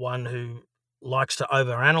not one who likes to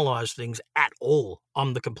overanalyze things at all.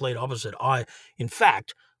 I'm the complete opposite. I, in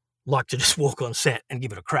fact, like to just walk on set and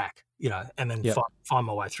give it a crack. and then Yep. find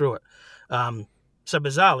my way through it. So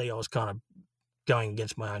bizarrely, I was kind of going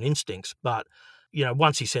against my own instincts. But,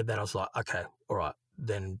 once he said that, I was like, okay, all right,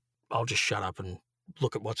 then I'll just shut up and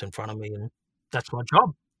look at what's in front of me, and that's my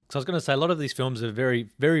job. So I was going to say, a lot of these films are very,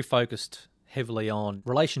 very focused heavily on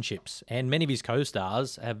relationships, and many of his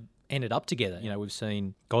co-stars have ended up together. We've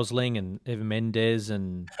seen Gosling and Eva Mendes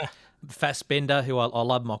and Fassbender, who I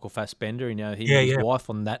love Michael Fassbender. He and his wife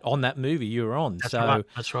on that movie you were on.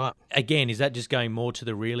 That's right. Again, is that just going more to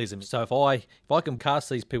the realism? So if I can cast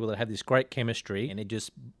these people that have this great chemistry, and it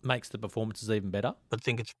just makes the performances even better. I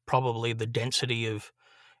think it's probably the density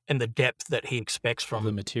and the depth that he expects from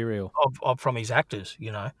the material from his actors.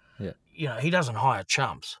 Yeah. He doesn't hire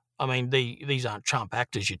chumps. I mean, these aren't chump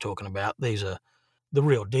actors you're talking about. These are the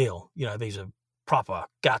real deal. These are proper,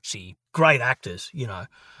 gutsy, great actors,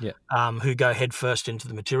 who go head first into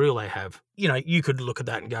the material they have. You could look at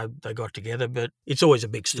that and go, they got together, but it's always a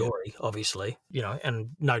big story, obviously, and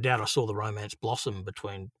no doubt I saw the romance blossom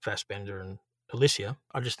between Fassbender and Alicia.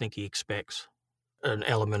 I just think he expects an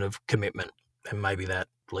element of commitment, and maybe that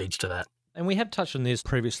leads to that. And we have touched on this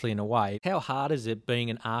previously in a way. How hard is it being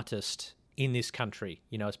an artist in this country,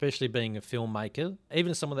 especially being a filmmaker,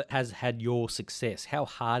 even someone that has had your success? How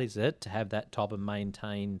hard is it to have that type of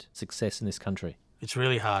maintained success in this country? It's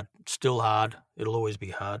really hard. It's still hard. It'll always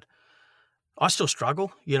be hard. I still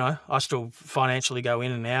struggle, I still financially go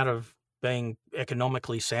in and out of being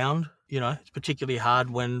economically sound. It's particularly hard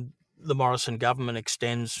when the Morrison government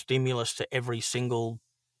extends stimulus to every single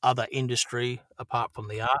other industry apart from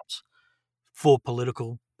the arts for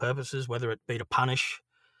political purposes, whether it be to punish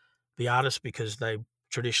the artists because they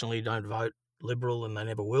traditionally don't vote Liberal and they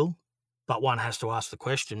never will. But one has to ask the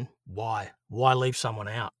question, why? Why leave someone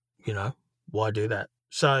out? Why do that?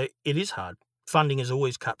 So it is hard. Funding is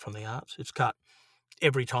always cut from the arts. It's cut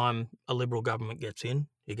every time a Liberal government gets in.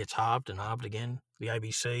 It gets halved and halved again. The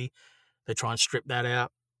ABC, they try and strip that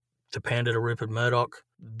out to pander to Rupert Murdoch.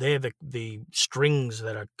 They're the strings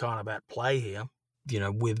that are kind of at play here,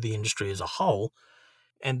 with the industry as a whole.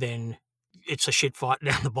 And then it's a shit fight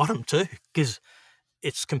down the bottom too, because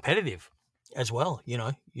it's competitive as well. You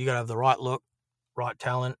got to have the right look, right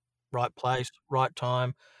talent, right place, right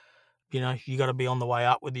time. You got to be on the way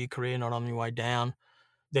up with your career, not on your way down.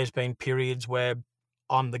 There's been periods where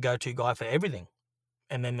I'm the go-to guy for everything.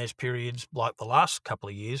 And then there's periods like the last couple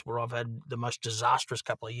of years where I've had the most disastrous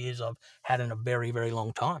couple of years I've had in a very, very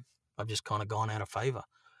long time. I've just kind of gone out of favour.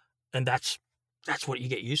 And that's what you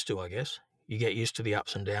get used to, I guess. You get used to the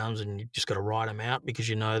ups and downs, and you just got to ride them out because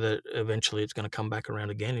you know that eventually it's going to come back around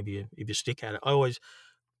again if you stick at it. I always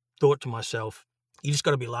thought to myself, you just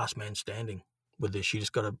got to be last man standing with this. You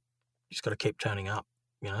just got to keep turning up.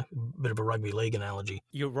 A bit of a rugby league analogy.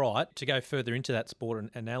 You're right. To go further into that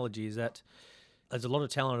sport analogy is that there's a lot of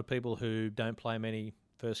talented people who don't play many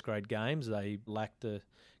first grade games. They lack the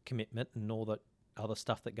commitment and all that other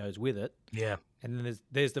stuff that goes with it. Yeah. And then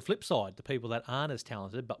there's the flip side, the people that aren't as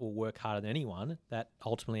talented but will work harder than anyone that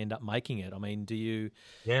ultimately end up making it. I mean,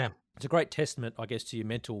 Yeah. It's a great testament, I guess, to your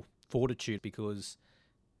mental fortitude because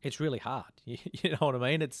it's really hard. You know what I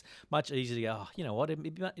mean? It's much easier to go, oh, you know what,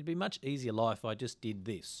 it'd be much easier life if I just did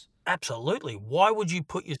this. Absolutely. Why would you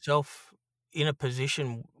put yourself in a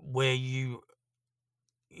position where you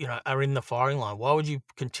are in the firing line? Why would you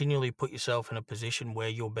continually put yourself in a position where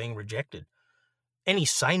you're being rejected? Any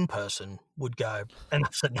sane person would go,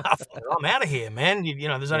 enough's enough. I'm out of here, man.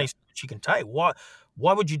 There's only so much you can take. Why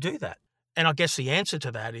would you do that? And I guess the answer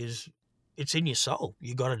to that is it's in your soul.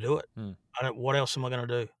 You got to do it. What else am I going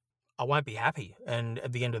to do? I won't be happy. And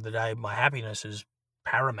at the end of the day, my happiness is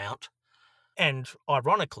paramount. And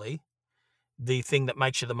ironically, the thing that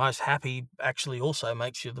makes you the most happy actually also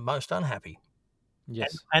makes you the most unhappy.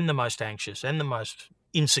 Yes. And the most anxious and the most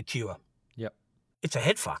insecure. Yep. It's a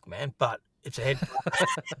head fuck, man, but it's a head fuck.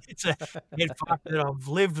 It's a head fuck that I've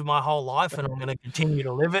lived my whole life and I'm going to continue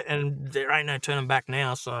to live it, and there ain't no turning back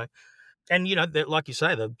now. So, and, like you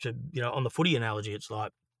say, on the footy analogy, it's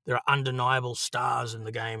like there are undeniable stars in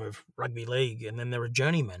the game of rugby league, and then there are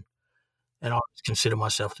journeymen. And I consider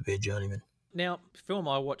myself to be a journeyman. Now, film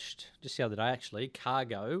I watched just the other day, actually,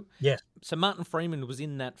 Cargo. Yes. So Martin Freeman was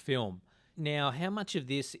in that film. Now, how much of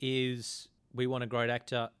this is we want a great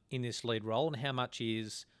actor in this lead role, and how much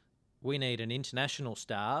is we need an international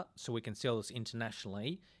star so we can sell this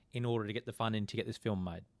internationally in order to get the funding to get this film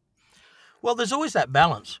made? Well, there's always that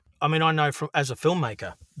balance. I mean, I know as a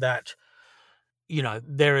filmmaker that,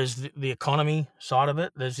 there is the economy side of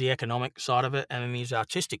it, there's the economic side of it, and then there's the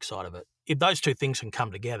artistic side of it. If those two things can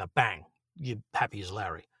come together, bang, you're happy as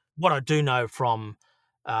Larry. What I do know from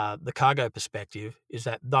the Cargo perspective is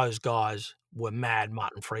that those guys were mad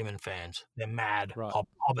Martin Freeman fans. They're mad Right.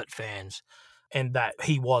 Hobbit fans, and that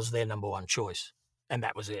he was their number one choice, and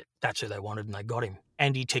that was it. That's who they wanted, and they got him.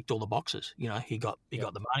 And he ticked all the boxes. He got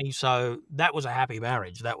the money, so that was a happy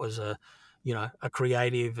marriage. That was a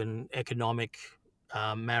creative and economic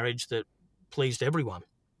marriage that pleased everyone.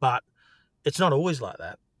 But it's not always like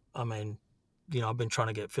that. I mean, I've been trying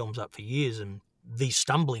to get films up for years, and the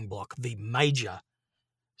major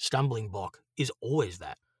stumbling block is always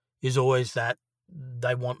that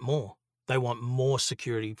they want more. They want more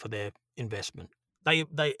security for their investment.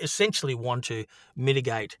 They essentially want to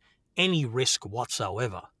mitigate any risk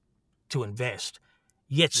whatsoever to invest,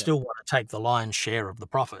 yet still want to take the lion's share of the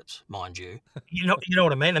profits, mind you. You know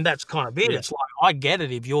what I mean? And that's kind of it. Yeah. It's like, I get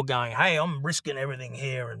it if you're going, hey, I'm risking everything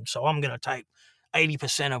here, and so I'm going to take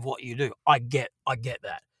 80% of what you do. I get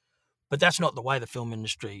that. But that's not the way the film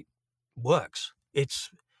industry works. It's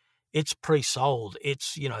pre-sold.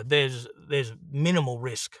 It's, there's minimal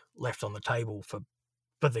risk left on the table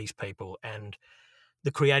for these people, and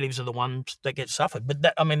the creatives are the ones that get suffered. But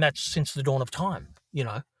that's since the dawn of time.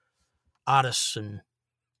 Artists and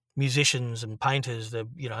musicians and painters,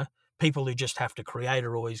 people who just have to create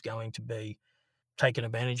are always going to be taken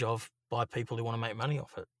advantage of by people who want to make money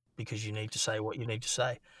off it, because you need to say what you need to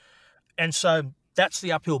say. And so that's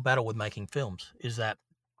the uphill battle with making films, is that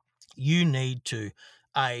you need to,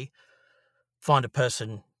 A, find a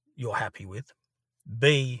person you're happy with.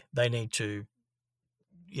 B, they need to,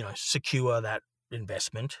 secure that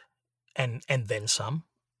investment and then some.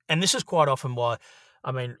 And this is quite often why,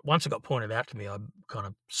 once it got pointed out to me, I kind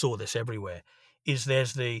of saw this everywhere, is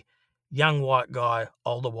there's the young white guy,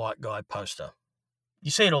 older white guy poster.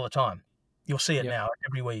 You see it all the time. You'll see it now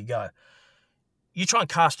everywhere you go. You try and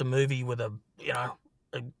cast a movie with a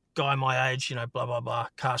guy my age, blah, blah, blah,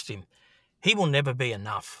 cast him. He will never be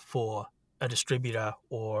enough for a distributor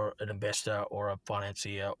or an investor or a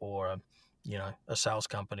financier or a sales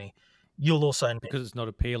company. You'll also... Because it's not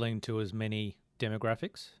appealing to as many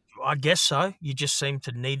demographics? I guess so. You just seem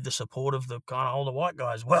to need the support of the kind of older white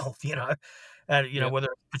guy as well, whether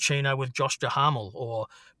it's Pacino with Josh Duhamel or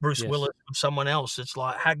Bruce Willis with someone else. It's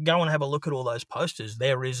like, go and have a look at all those posters.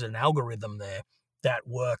 There is an algorithm there that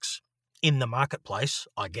works in the marketplace,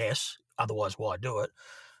 I guess, otherwise why do it,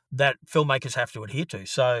 that filmmakers have to adhere to.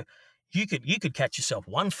 So you could catch yourself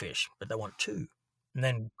one fish, but they want two. And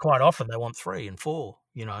then quite often they want 3 and 4,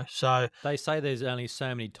 so... They say there's only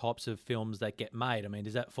so many types of films that get made.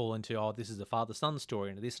 Does that fall into, this is a father-son story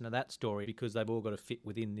and this and that story, because they've all got to fit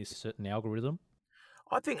within this certain algorithm?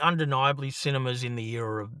 I think undeniably cinema's in the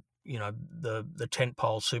era of, the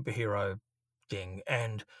tentpole superhero thing.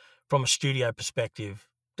 And from a studio perspective,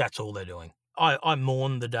 that's all they're doing. I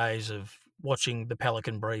mourn the days of watching The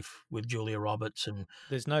Pelican Brief with Julia Roberts. And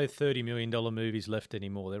there's no $30 million movies left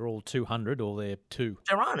anymore. They're all 200 or they're 2.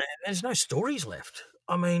 There aren't. There's no stories left.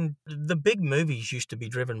 The big movies used to be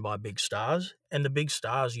driven by big stars, and the big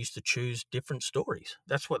stars used to choose different stories.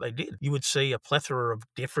 That's what they did. You would see a plethora of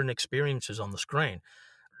different experiences on the screen.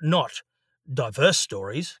 Not diverse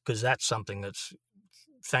stories, because that's something that's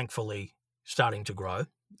thankfully starting to grow.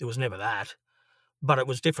 It was never that, but it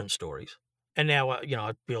was different stories. And now,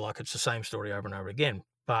 I feel like it's the same story over and over again.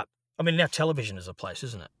 But, now television is a place,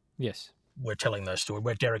 isn't it? Yes. We're telling those stories.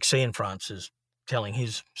 Where Derek Cianfrance is telling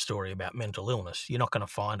his story about mental illness. You're not going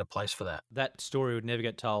to find a place for that. That story would never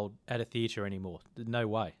get told at a theatre anymore. No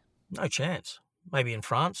way. No chance. Maybe in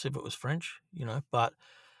France, if it was French, but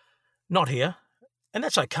not here. And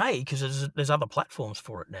that's okay, because there's other platforms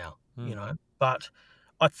for it now, But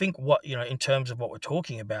I think in terms of what we're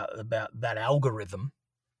talking about that algorithm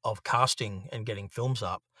of casting and getting films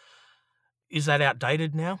up, is that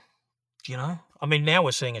outdated now? Now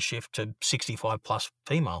we're seeing a shift to 65 plus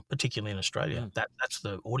female, particularly in Australia. That's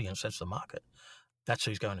the audience, that's the market. That's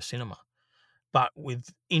who's going to cinema. But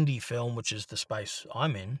with indie film, which is the space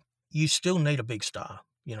I'm in, you still need a big star.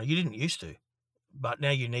 You didn't used to, but now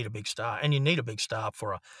you need a big star, and you need a big star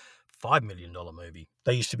for a $5 million movie.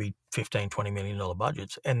 They used to be $15, $20 million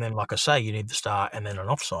budgets. And then, like I say, you need the star and then an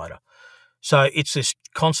offsider. So it's this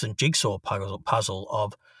constant jigsaw puzzle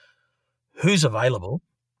of who's available,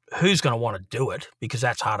 who's going to want to do it, because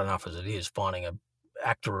that's hard enough as it is, finding an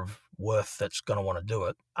actor of worth that's going to want to do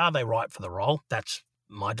it. Are they right for the role? That's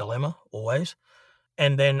my dilemma always.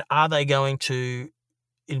 And then are they going to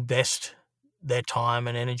invest their time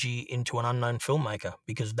and energy into an unknown filmmaker?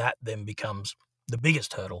 Because that then becomes the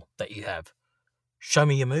biggest hurdle that you have. Show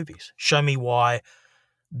me your movies. Show me why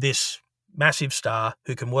this massive star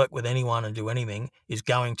who can work with anyone and do anything is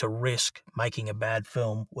going to risk making a bad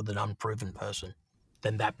film with an unproven person.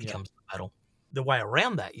 Then that becomes the battle. The way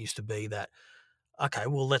around that used to be that, Okay,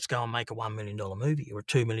 well, let's go and make a $1 million movie or a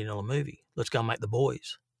 $2 million movie. Let's go and make The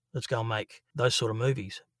Boys. Let's go and make those sort of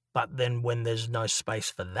movies. But then when there's no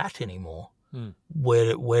space for that anymore,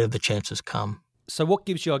 where do the chances come? So what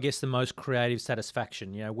gives you, I guess, the most creative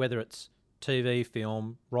satisfaction? You know, whether it's TV,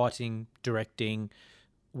 film, writing, directing,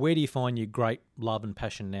 where do you find your great love and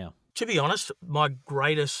passion now? To be honest, my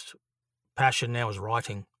greatest passion now is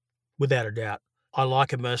writing, without a doubt. I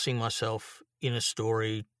like immersing myself in a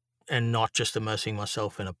story and not just immersing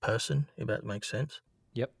myself in a person, if that makes sense.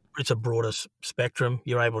 Yep. It's a broader spectrum.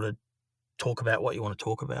 You're able to talk about what you want to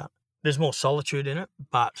talk about. There's more solitude in it,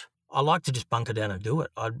 but I like to just bunker down and do it.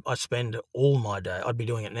 I spend all my day. I'd be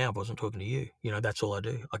doing it now if I wasn't talking to you. You know, that's all I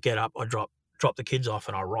do. I get up, I drop the kids off,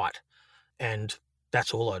 and I write. And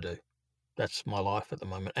that's all I do. That's my life at the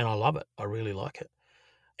moment. And I love it. I really like it.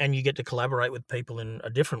 And you get to collaborate with people in a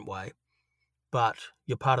different way, but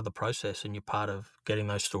you're part of the process and you're part of getting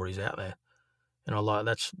those stories out there. And I like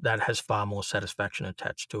that has far more satisfaction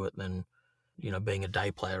attached to it than, you know, being a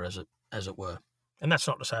day player as it were. And that's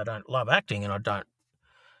not to say I don't love acting and I don't,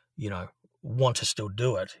 you know, want to still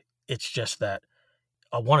do it. It's just that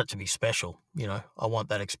I want it to be special, you know. I want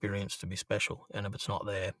that experience to be special. And if it's not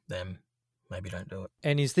there, then maybe don't do it.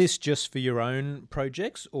 And is this just for your own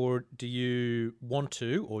projects, or do you want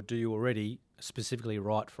to, or do you already specifically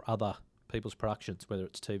write for other people's productions, whether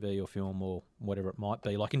it's TV or film or whatever it might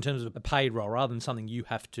be? Like in terms of a paid role, rather than something you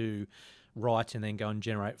have to write and then go and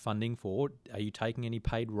generate funding for, are you taking any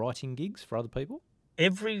paid writing gigs for other people?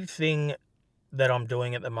 Everything that I'm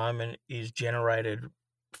doing at the moment is generated,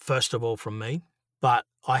 first of all, from me, but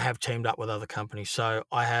I have teamed up with other companies. So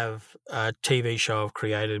I have a TV show I've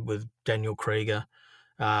created with Daniel Krieger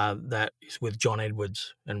that is with John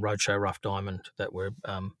Edwards and Roadshow Rough Diamond that we're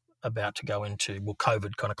about to go into. Well,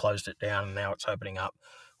 COVID kind of closed it down and now it's opening up.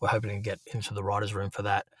 We're hoping to get into the writer's room for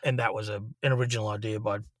that. And that was an original idea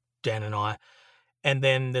by Dan and I. And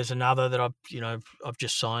then there's another that I've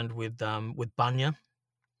just signed with Bunya,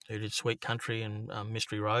 who did Sweet Country and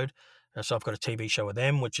Mystery Road. So I've got a TV show with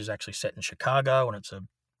them, which is actually set in Chicago, and it's a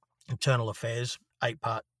internal affairs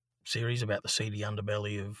 8-part series about the seedy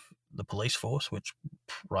underbelly of the police force, which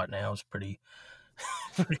right now is pretty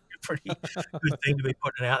good thing to be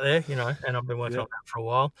putting out there, you know. And I've been working on that for a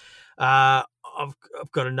while. I've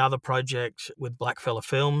got another project with Blackfella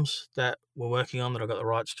Films that we're working on that I've got the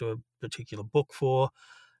rights to a particular book for.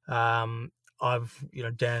 Dan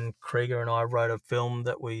Krieger and I wrote a film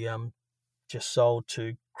that we just sold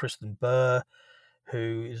to Kristen Burr,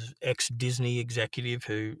 who is ex-Disney executive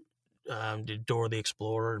who did Dora the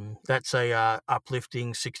Explorer. And that's a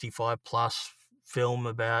uplifting 65-plus film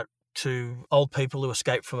about two old people who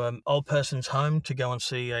escape from an old person's home to go and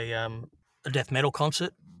see a death metal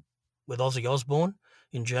concert with Ozzy Osbourne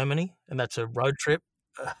in Germany. And that's a road trip.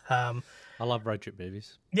 I love road trip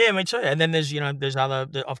movies. Yeah, me too. And then there's other.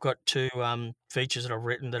 I've got two features that I've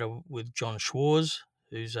written that are with John Schwarz,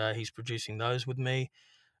 who's he's producing those with me.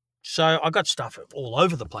 So I got stuff all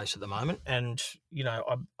over the place at the moment, and you know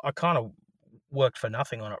I kind of worked for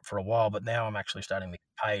nothing on it for a while, but now I'm actually starting to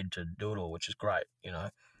get paid to do it all, which is great. You know,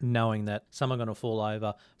 knowing that some are going to fall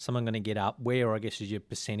over, some are going to get up. Where I guess is your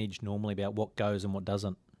percentage normally about what goes and what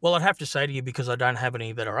doesn't? Well, I'd have to say to you, because I don't have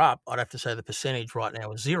any that are up, I'd have to say the percentage right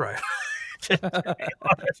now is 0.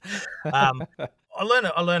 I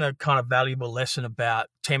learn a kind of valuable lesson about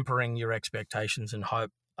tempering your expectations and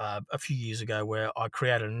hope a few years ago, where I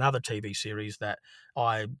created another TV series that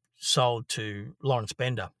I sold to Lawrence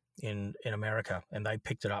Bender in America, and they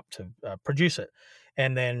picked it up to produce it.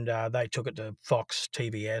 And then they took it to Fox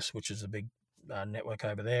TBS, which is a big network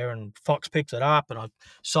over there, and Fox picked it up, and I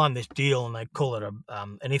signed this deal, and they call it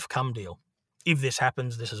an if-come deal. If this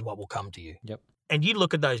happens, this is what will come to you. Yep. And you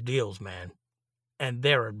look at those deals, man, and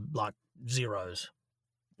there are like zeros,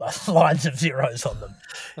 lines of zeros on them.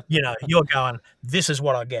 You know, you're going, this is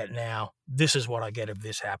what I get now. This is what I get if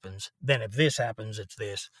this happens. Then if this happens, it's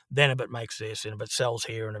this. Then if it makes this, and if it sells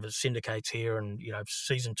here, and if it syndicates here, and, you know,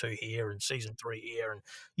 season 2 here and season 3 here, and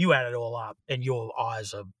you add it all up, and your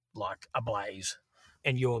eyes are like ablaze,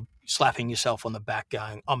 and you're slapping yourself on the back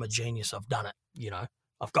going, I'm a genius. I've done it. You know,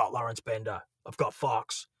 I've got Lawrence Bender. I've got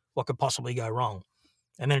Fox. What could possibly go wrong?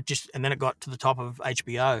 And then it got to the top of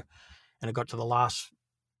HBO, and it got to the last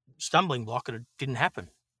stumbling block, and it didn't happen.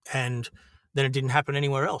 And then it didn't happen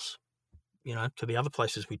anywhere else, you know, to the other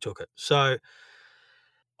places we took it. So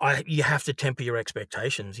you have to temper your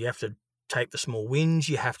expectations. You have to take the small wins.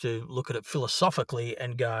 You have to look at it philosophically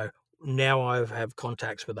and go, now I have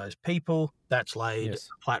contacts with those people. That's laid a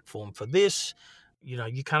platform for this. You know,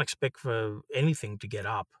 you can't expect for anything to get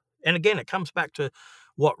up. And again, it comes back to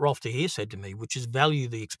what Rolf de Heer said to me, which is value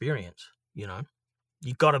the experience, you know.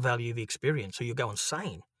 You got to value the experience, or you'll go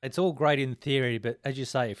insane. It's all great in theory, but as you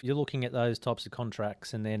say, if you're looking at those types of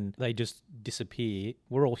contracts and then they just disappear,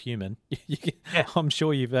 we're all human. Yeah. I'm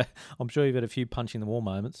sure you've had a few punch in the wall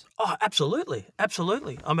moments. Oh, absolutely,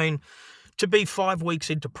 absolutely. I mean, to be 5 weeks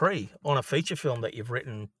into pre on a feature film that you've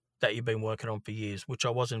written, that you've been working on for years, which I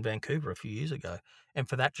was in Vancouver a few years ago, and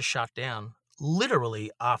for that to shut down literally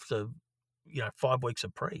after 5 weeks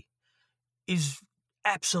of pre is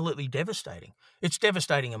absolutely devastating. It's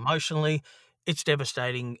devastating emotionally. It's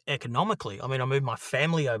devastating economically. I mean, I moved my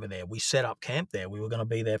family over there. We set up camp there. We were going to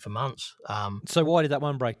be there for months. So why did that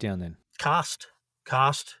one break down then? Cast,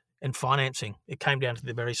 and financing. It came down to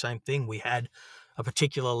the very same thing. We had a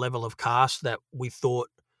particular level of cast that we thought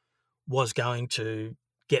was going to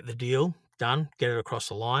get the deal done, get it across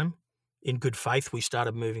the line. In good faith, we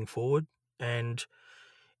started moving forward. And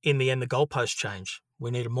in the end, the goalpost changed.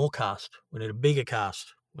 We needed more cast. We needed a bigger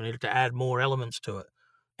cast. We needed to add more elements to it.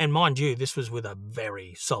 And mind you, this was with a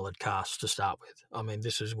very solid cast to start with. I mean,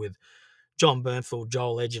 this is with John Bernthal,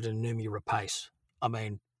 Joel Edgerton, Noomi Rapace. I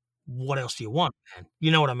mean, what else do you want, man? You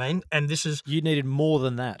know what I mean? And this is... You needed more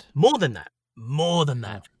than that. More than that.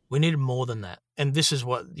 We needed more than that. And this is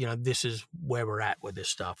what, this is where we're at with this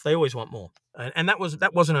stuff. They always want more. And that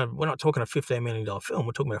wasn't we're not talking a $15 million film.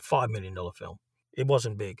 We're talking about a $5 million film. It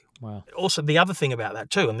wasn't big. Wow. Also, the other thing about that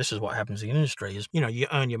too, and this is what happens in the industry, is, you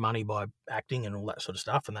earn your money by acting and all that sort of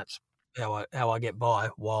stuff. And that's how I get by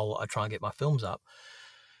while I try and get my films up.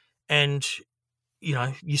 And,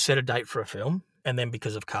 you set a date for a film, and then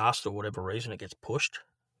because of cast or whatever reason, it gets pushed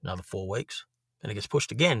another 4 weeks. And it gets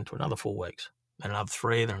pushed again to another 4 weeks. Then another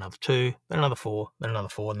 3, then another 2, then another 4, then another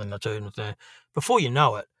 4, and then the 2 and the 3. Before you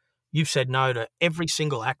know it, you've said no to every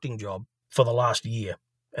single acting job for the last year.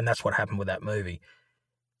 And that's what happened with that movie.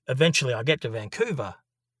 Eventually, I get to Vancouver.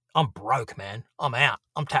 I'm broke, man. I'm out.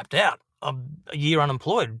 I'm tapped out. I'm a year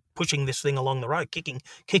unemployed, pushing this thing along the road, kicking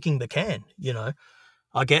the can,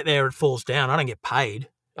 I get there, it falls down. I don't get paid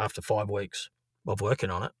after 5 weeks of working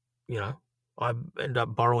on it, I end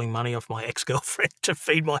up borrowing money off my ex-girlfriend to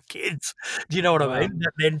feed my kids. Do you know what I mean?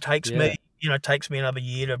 That then takes me another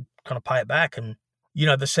year to kind of pay it back. And,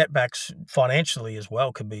 the setbacks financially as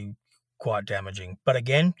well can be quite damaging. But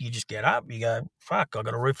again, you just get up, you go, fuck, I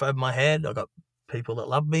got a roof over my head. I got people that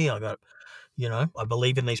love me. I got, I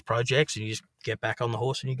believe in these projects, and you just get back on the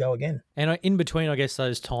horse and you go again. And in between, I guess,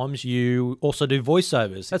 those times, you also do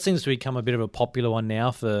voiceovers. That seems to become a bit of a popular one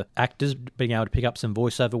now for actors, being able to pick up some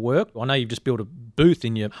voiceover work. I know you've just built a booth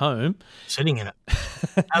in your home. Sitting in it.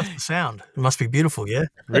 How's the sound? It must be beautiful, yeah?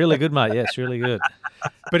 Really good, mate. Yes, really good.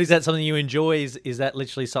 But is that something you enjoy? Is that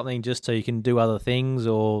literally something just so you can do other things,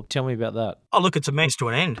 or tell me about that? Oh, look, it's a means to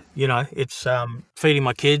an end. It's feeding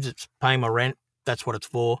my kids, it's paying my rent. That's what it's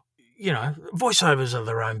for. Voiceovers are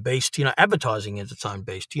their own beast. Advertising is its own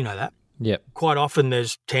beast. You know that. Yep. Quite often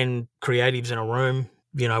there's 10 creatives in a room,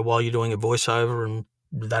 while you're doing a voiceover, and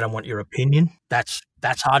they don't want your opinion. That's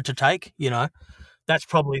hard to take, That's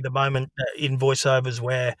probably the moment in voiceovers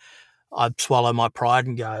where I swallow my pride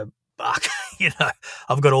and go, fuck,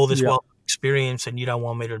 I've got all this wealth of experience and you don't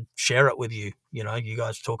want me to share it with you. You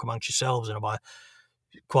guys talk amongst yourselves, and if I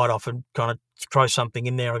quite often kind of throw something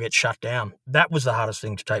in there, I get shut down. That was the hardest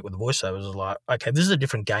thing to take with the voiceovers. Is like, okay, this is a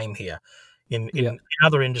different game here. In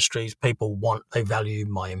other industries, they value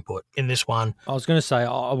my input. In this one, I was going to say,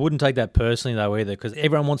 I wouldn't take that personally though either, because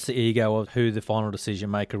everyone wants the ego of who the final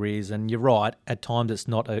decision maker is. And you're right, at times it's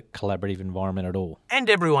not a collaborative environment at all. And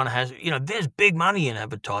everyone has, there's big money in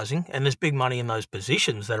advertising, and there's big money in those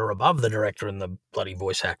positions that are above the director and the bloody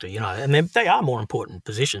voice actor, and they are more important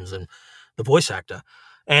positions than the voice actor.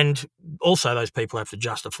 And also those people have to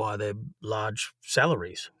justify their large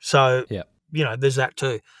salaries. So, there's that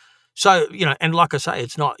too. So, and like I say,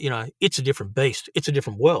 it's not, it's a different beast. It's a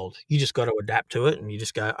different world. You just got to adapt to it, and you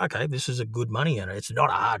just go, okay, this is a good money earner. It's not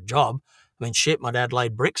a hard job. I mean, shit, my dad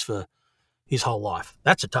laid bricks for his whole life.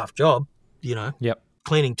 That's a tough job, Yep.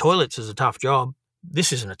 Cleaning toilets is a tough job.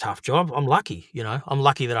 This isn't a tough job. I'm lucky, I'm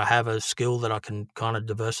lucky that I have a skill that I can kind of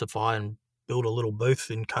diversify and build a little booth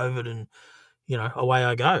in COVID, and, away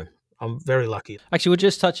I go. I'm very lucky. Actually, we're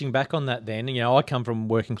just touching back on that then. I come from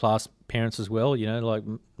working class parents as well. Like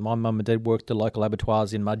my mum and dad worked the local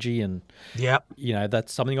abattoirs in Mudgee, and,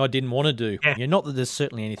 that's something I didn't want to do. Yeah. Not that there's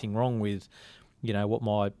certainly anything wrong with, what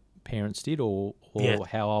my parents did or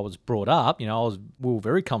how I was brought up. We were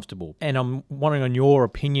very comfortable. And I'm wondering on your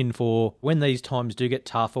opinion for when these times do get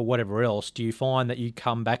tough or whatever else, do you find that you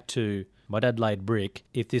come back to, my dad laid brick,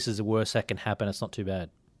 if this is the worst that can happen, it's not too bad?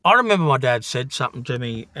 I remember my dad said something to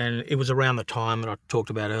me, and it was around the time that I talked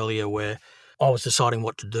about earlier where I was deciding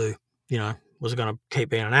what to do. Was I going to keep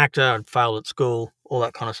being an actor? I'd failed at school, all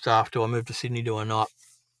that kind of stuff. Do I move to Sydney? Do I not?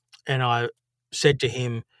 And I said to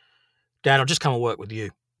him, Dad, I'll just come and work with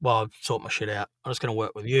you while I sort my shit out. I'm just going to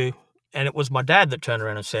work with you. And it was my dad that turned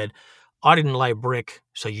around and said, I didn't lay brick,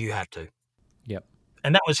 so you had to. Yep.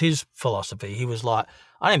 And that was his philosophy. He was like,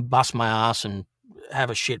 I didn't bust my ass and have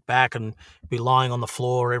a shit back and be lying on the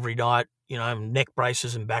floor every night, neck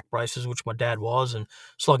braces and back braces, which my dad was, and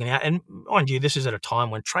slogging out. And mind you, this is at a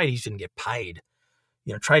time when tradies didn't get paid.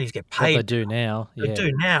 Tradies get paid. What they do now. They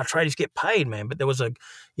do now. Tradies get paid, man. But there was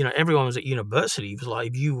everyone was at university. It was like,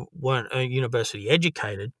 if you weren't university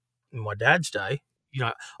educated in my dad's day,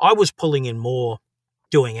 I was pulling in more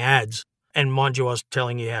doing ads. And mind you, I was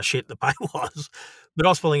telling you how shit the pay was, but I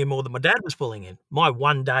was pulling in more than my dad was pulling in. My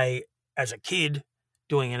one day as a kid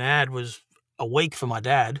doing an ad was a week for my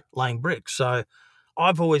dad laying bricks. So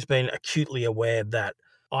I've always been acutely aware that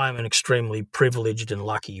I'm an extremely privileged and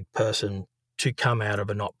lucky person to come out of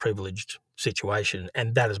a not privileged situation.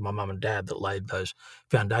 And that is my mum and dad that laid those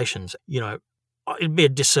foundations. It'd be a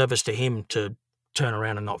disservice to him to turn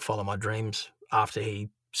around and not follow my dreams after he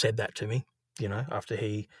said that to me, after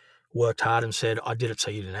he worked hard and said, I did it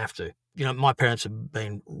so you didn't have to. My parents have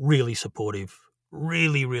been really supportive,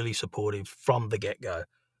 really, really supportive from the get-go.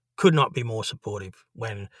 Could not be more supportive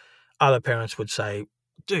when other parents would say,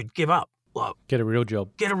 dude, give up. Like, get a real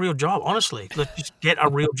job. Get a real job, honestly. Let's just get a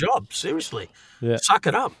real job, seriously. Yeah. Suck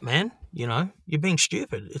it up, man. You're being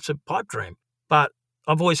stupid. It's a pipe dream. But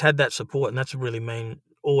I've always had that support, and that's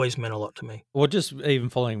always meant a lot to me. Well, just even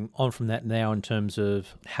following on from that now in terms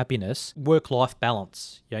of happiness, work-life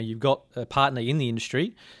balance. You've got a partner in the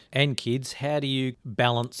industry and kids. How do you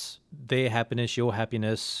balance their happiness, your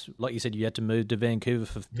happiness? Like you said, you had to move to Vancouver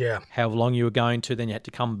for however long you were going to, then you had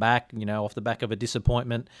to come back, off the back of a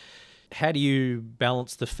disappointment. How do you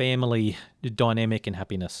balance the family dynamic and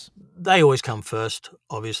happiness? They always come first,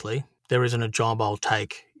 obviously. There isn't a job I'll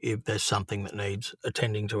take if there's something that needs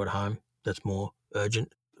attending to at home that's more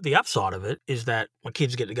urgent. The upside of it is that my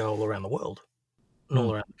kids get to go all around the world and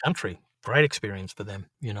all around the country. Great experience for them,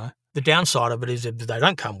 The downside of it is if they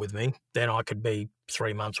don't come with me, then I could be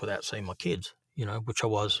 3 months without seeing my kids, which I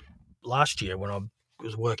was last year when I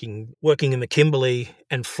was working in the Kimberley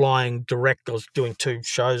and flying direct. I was doing 2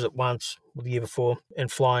 shows at once the year before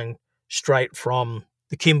and flying straight from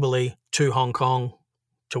the Kimberley to Hong Kong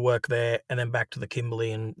to work there and then back to the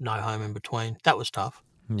Kimberley and no home in between. That was tough.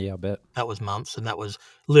 Yeah, I bet. That was months, and that was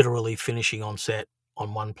literally finishing on set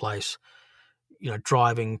on one place,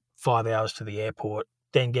 driving 5 hours to the airport,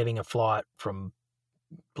 then getting a flight from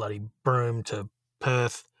bloody Broome to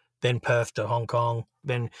Perth, then Perth to Hong Kong,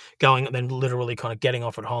 then literally kind of getting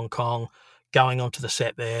off at Hong Kong, going onto the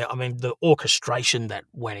set there. I mean, the orchestration that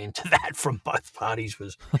went into that from both parties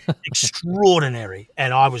was extraordinary.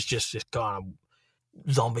 And I was just this kind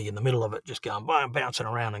of zombie in the middle of it, just going, bouncing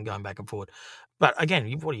around and going back and forward. But again,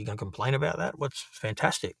 what are you going to complain about that? What's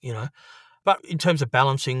fantastic, But in terms of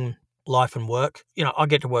balancing life and work, I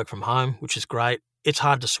get to work from home, which is great. It's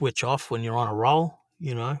hard to switch off when you're on a roll,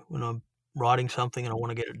 when I'm writing something and I want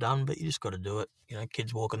to get it done, but you just got to do it.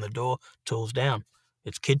 Kids walk in the door, tools down.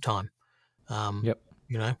 It's kid time.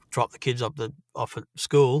 Drop the kids off at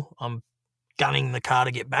school. I'm gunning the car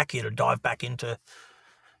to get back here to dive back into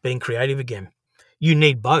being creative again. You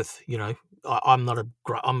need both.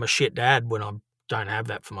 I'm a shit dad when I don't have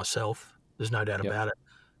that for myself. There's no doubt about it.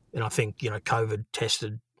 And I think COVID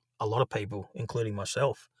tested a lot of people, including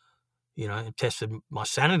myself. It tested my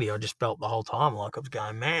sanity. I just felt the whole time like I was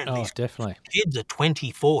going, man, these definitely kids are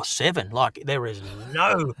 24/7. Like there is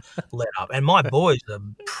no let up. And my boys are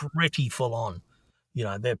pretty full on.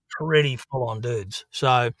 They're pretty full on dudes.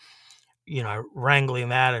 So, wrangling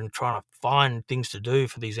that and trying to find things to do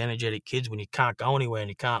for these energetic kids when you can't go anywhere and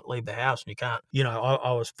you can't leave the house and you can't,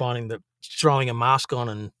 I was finding that throwing a mask on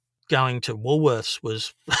and going to Woolworths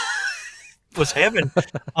was was heaven.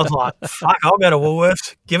 I was like, fuck, I'll go to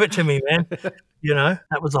Woolworths. Give it to me, man.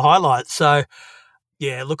 That was the highlight. So,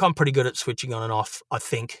 yeah, look, I'm pretty good at switching on and off, I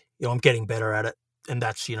think. I'm getting better at it. And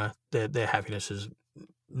that's, their happiness is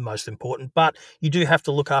most important. But you do have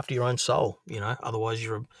to look after your own soul, otherwise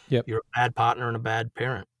you're a bad partner and a bad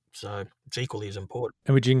parent. So it's equally as important.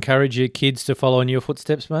 And would you encourage your kids to follow in your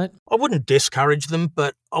footsteps, mate? I wouldn't discourage them,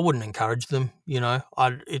 but I wouldn't encourage them.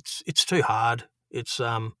 It's too hard. It's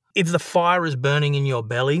if the fire is burning in your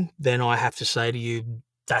belly, then I have to say to you,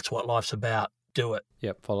 that's what life's about. Do it.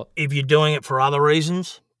 Yep, follow it. If you're doing it for other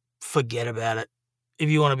reasons, forget about it. If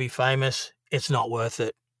you want to be famous, it's not worth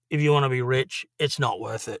it. If you want to be rich, it's not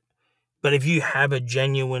worth it. But if you have a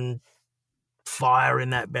genuine fire in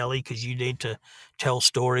that belly because you need to tell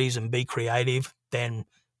stories and be creative, then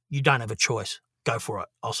you don't have a choice. go for it.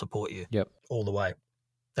 I'll support you. Yep. All the way.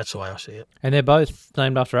 That's the way I see it. And they're both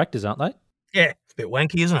named after actors, aren't they? Yeah, it's a bit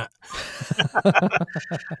wanky, isn't it?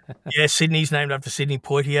 Yeah, Sydney's named after Sidney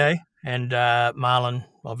Poitier, and Marlon,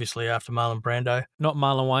 obviously after Marlon Brando. Not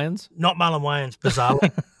Marlon Wayans? Not Marlon Wayans,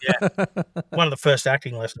 bizarrely. Yeah. One of the first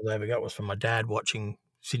acting lessons I ever got was from my dad watching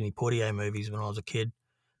Sidney Poitier movies when I was a kid.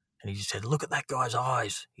 And he just said, look at that guy's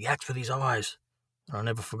eyes. He acts with his eyes. And I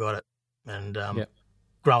never forgot it. And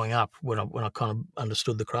growing up, when I kind of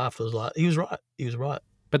understood the craft, I was like, he was right. He was right.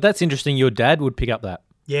 But that's interesting. Your dad would pick up that.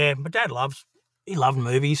 Yeah, my dad loved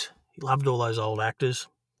movies. He loved all those old actors.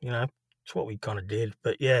 You know, it's what we kind of did.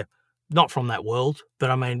 But yeah, not from that world.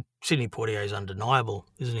 But I mean, Sidney Poitier is undeniable,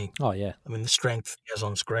 isn't he? Oh, yeah. I mean, the strength he has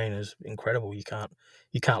on screen is incredible. You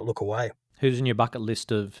can't look away. Who's in your bucket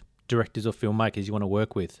list of directors or filmmakers you want to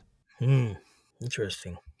work with?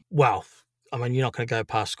 Interesting. Well, I mean, you're not going to go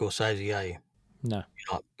past Scorsese, are you? No.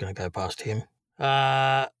 You're not going to go past him.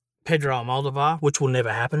 Pedro Almodovar, which will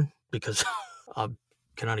never happen because I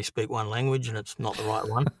can only speak one language and it's not the right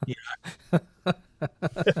one. You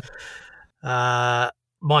know.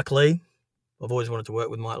 Mike Leigh. I've always wanted to work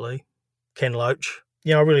with Mike Leigh. Ken Loach.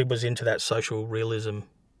 You know, I really was into that social realism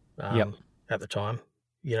at the time.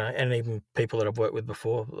 You know, and even people that I've worked with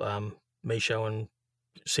before, Michaud and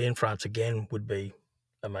Cian-France again would be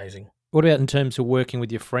amazing. What about in terms of working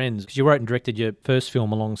with your friends? Because you wrote and directed your first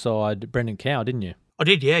film alongside Brendan Cow, didn't you? I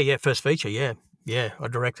did, yeah, first feature, yeah. Yeah, I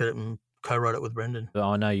directed it and co-wrote it with Brendan.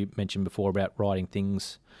 I know you mentioned before about writing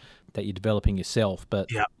things that you're developing yourself, but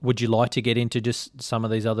would you like to get into just some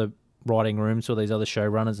of these other writing rooms or these other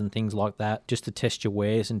showrunners and things like that, just to test your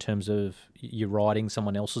wares in terms of you writing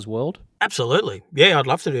someone else's world? Absolutely. Yeah, I'd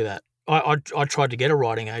love to do that. I tried to get a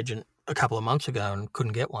writing agent a couple of months ago and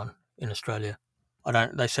couldn't get one in Australia.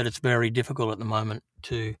 They said it's very difficult at the moment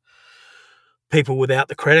to people without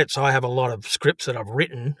the credits. I have a lot of scripts that I've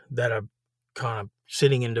written that are kind of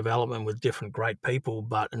sitting in development with different great people,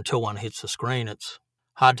 but until one hits the screen, it's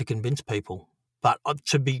hard to convince people. But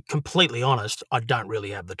to be completely honest, I don't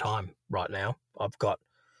really have the time right now. I've got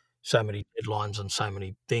so many deadlines and so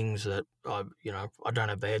many things that I don't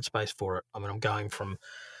have the headspace for it. I mean, I'm going from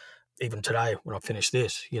even today when I finish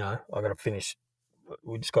this, I got to finish.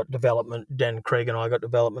 We just got development. Dan Craig and I got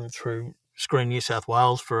development through Screen New South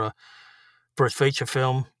Wales for a feature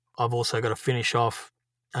film. I've also got to finish off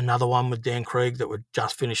another one with Dan Craig that we're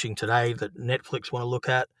just finishing today that Netflix want to look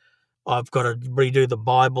at. I've got to redo the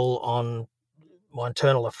Bible on my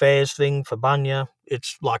internal affairs thing for Bunya.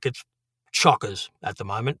 It's chockers at the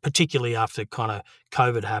moment, particularly after kind of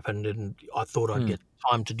COVID happened and I thought I'd get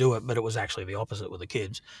time to do it, but it was actually the opposite with the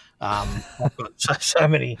kids. I've got so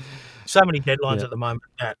many deadlines at the moment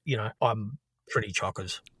that, I'm pretty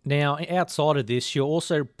chockers. Now, outside of this, you're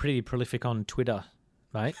also pretty prolific on Twitter,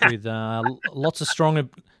 mate, with lots of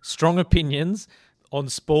strong opinions on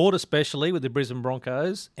sport, especially with the Brisbane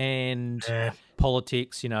Broncos and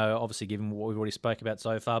politics, obviously given what we've already spoke about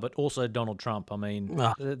so far, but also Donald Trump. I mean,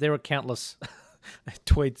 there are countless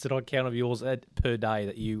tweets that I count of yours per day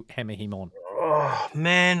that you hammer him on. Oh,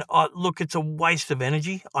 man, look, it's a waste of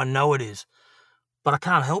energy. I know it is, but I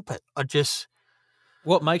can't help it.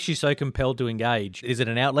 What makes you so compelled to engage? Is it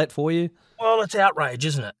an outlet for you? Well, it's outrage,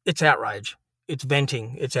 isn't it? It's outrage. It's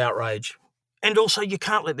venting. It's outrage. And also, you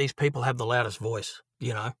can't let these people have the loudest voice,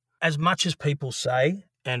 As much as people say,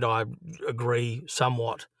 and I agree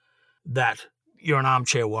somewhat, that you're an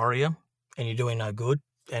armchair warrior and you're doing no good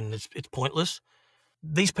and it's pointless,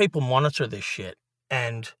 these people monitor this shit.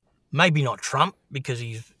 And maybe not Trump because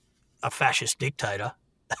he's a fascist dictator.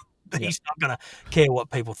 He's not going to care what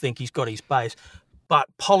people think. He's got his base. But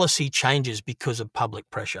policy changes because of public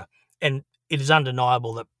pressure. And it is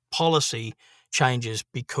undeniable that policy changes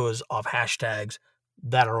because of hashtags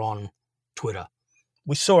that are on Twitter.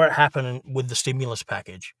 We saw it happen with the stimulus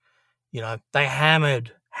package. They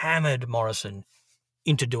hammered Morrison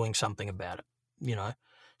into doing something about it,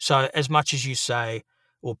 So as much as you say,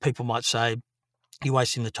 or people might say, you're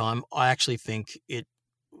wasting the time, I actually think it,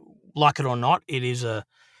 like it or not, it is a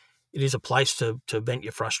place to vent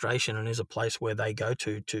your frustration and is a place where they go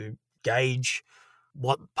to gauge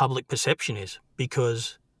what public perception is,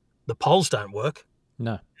 because the polls don't work.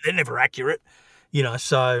 No. They're never accurate,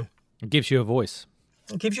 so. It gives you a voice.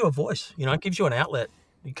 It gives you a voice, it gives you an outlet.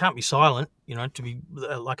 You can't be silent, to be,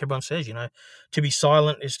 like everyone says, to be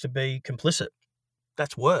silent is to be complicit.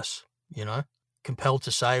 That's worse, compelled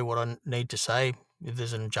to say what I need to say. If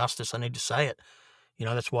there's an injustice, I need to say it.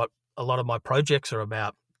 That's what a lot of my projects are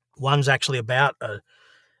about. One's actually about a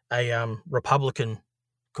Republican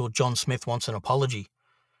called John Smith Wants an Apology.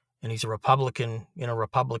 And he's a Republican in a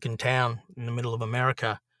Republican town in the middle of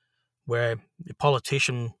America. where the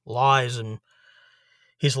politician lies and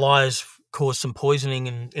his lies cause some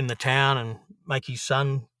poisoning in the town and make his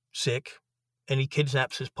son sick, and he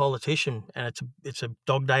kidnaps his politician, and it's a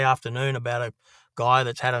dog day afternoon about a guy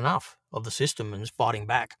that's had enough of the system and is fighting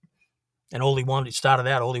back. And all he wanted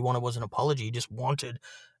was an apology. He just wanted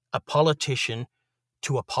a politician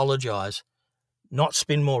to apologize, not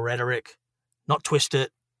spin more rhetoric, not twist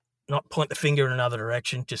it, not point the finger in another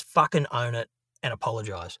direction, just fucking own it and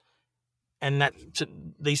apologize. And that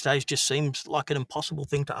these days just seems like an impossible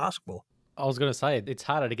thing to ask for. I was going to say, it's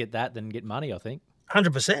harder to get that than get money, I think.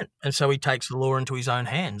 100%. And so he takes the law into his own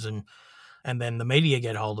hands, and then the media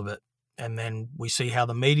get hold of it. And then we see how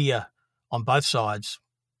the media on both sides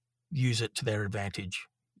use it to their advantage.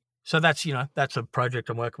 So that's a project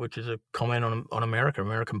I'm working, which is a comment on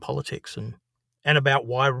American politics, and about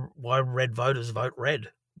why red voters vote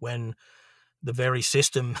red when the very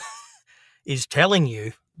system is telling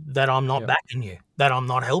you that I'm not backing you, that I'm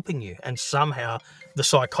not helping you. And somehow the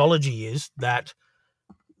psychology is that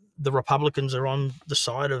the Republicans are on the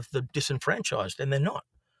side of the disenfranchised, and they're not.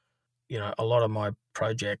 A lot of my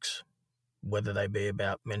projects, whether they be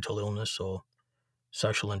about mental illness or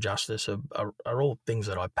social injustice, are all things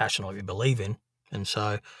that I passionately believe in. And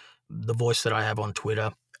so the voice that I have on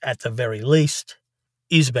Twitter, at the very least,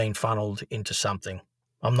 is being funneled into something.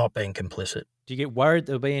 I'm not being complicit. Do you get worried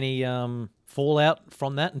there'll be any fallout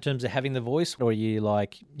from that in terms of having the voice? Or are you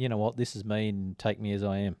like, you know what, this is me and take me as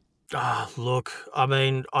I am? Look, I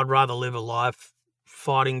mean, I'd rather live a life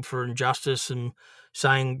fighting for injustice and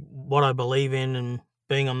saying what I believe in and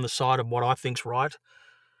being on the side of what I think's right.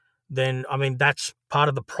 Then, I mean, that's part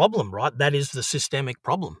of the problem, right? That is the systemic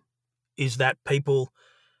problem, is that people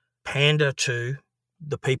pander to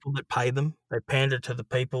the people that pay them. They pander to the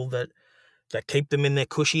people that keep them in their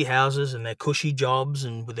cushy houses and their cushy jobs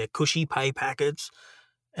and with their cushy pay packets,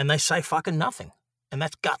 and they say fucking nothing. And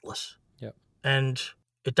that's gutless. Yep. And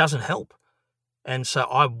it doesn't help. And so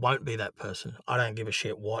I won't be that person. I don't give a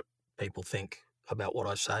shit what people think about what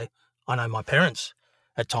I say. I know my parents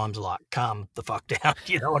at times are like, calm the fuck down.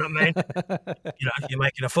 You know what I mean? You're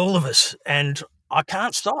making a fool of us. And I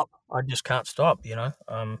can't stop. I just can't stop,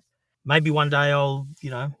 Maybe one day I'll,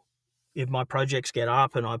 if my projects get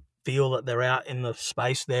up and I feel that they're out in the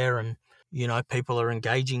space there and, people are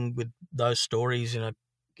engaging with those stories in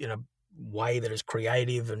a way that is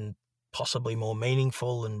creative and possibly more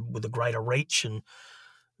meaningful and with a greater reach and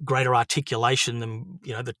greater articulation than,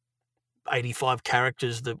 the 85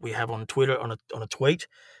 characters that we have on Twitter on a tweet,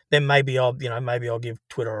 then maybe I'll give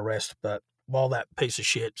Twitter a rest. But while that piece of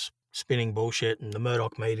shit's spinning bullshit and the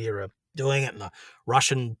Murdoch media are doing it and the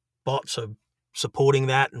Russian bots are supporting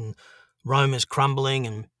that and Rome is crumbling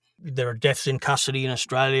and there are deaths in custody in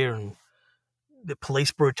Australia and the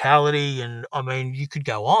police brutality, and I mean, you could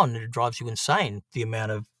go on, and it drives you insane, the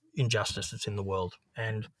amount of injustice that's in the world.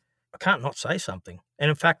 And I can't not say something. And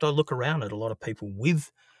in fact, I look around at a lot of people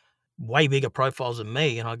with way bigger profiles than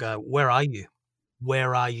me, and I go, where are you?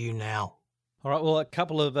 Where are you now? All right, well, a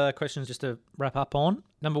couple of questions just to wrap up on.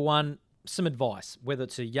 Number one, some advice, whether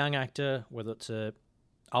it's a young actor, whether it's a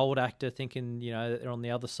old actor thinking, they're on the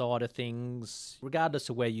other side of things, regardless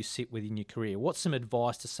of where you sit within your career. What's some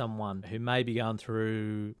advice to someone who may be going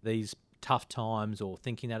through these tough times or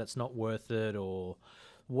thinking that it's not worth it or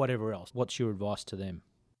whatever else? What's your advice to them?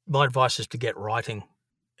 My advice is to get writing.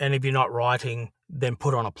 And if you're not writing, then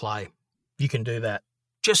put on a play. You can do that.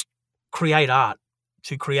 Just create art.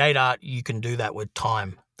 To create art, you can do that with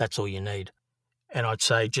time. That's all you need. And I'd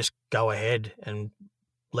say just go ahead and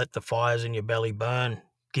let the fires in your belly burn.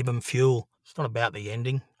 Give them fuel. It's not about the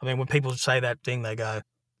ending. I mean, when people say that thing, they go,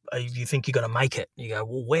 you think you're going to make it. You go,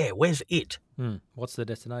 well, where? Where's it? What's the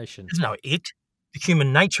destination? There's no it. The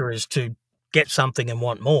human nature is to get something and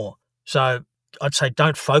want more. So I'd say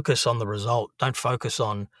don't focus on the result. Don't focus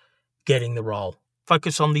on getting the role.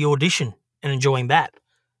 Focus on the audition and enjoying that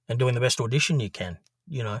and doing the best audition you can.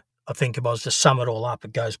 I think if I was to sum it all up,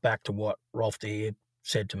 it goes back to what Rolf de Heer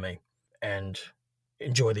said to me, and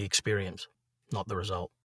enjoy the experience, not the result.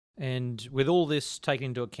 And with all this taken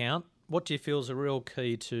into account, what do you feel is a real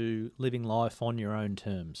key to living life on your own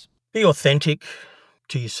terms? Be authentic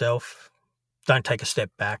to yourself. Don't take a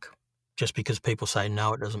step back. Just because people say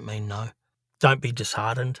no, it doesn't mean no. Don't be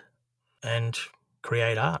disheartened and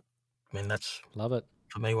create art. I mean, that's, love it,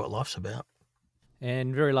 for me, what life's about.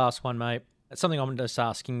 And very last one, mate. It's something I'm just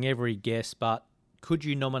asking every guest, but could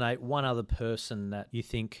you nominate one other person that you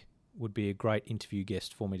think would be a great interview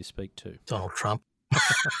guest for me to speak to? Donald Trump.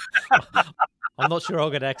 I'm not sure I'll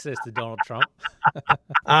get access to Donald Trump.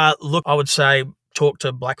 Look, I would say talk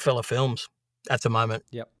to Blackfella Films at the moment.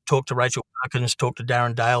 Yep. talk to Rachel Perkins, talk to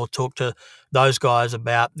Darren Dale, talk to those guys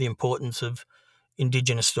about the importance of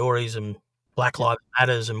Indigenous stories and Black Lives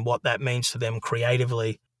Matters and what that means to them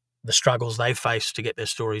creatively, the struggles they face to get their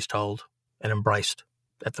stories told and embraced.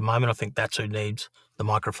 At the moment, I think that's who needs the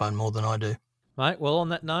microphone more than I do. Mate, well, on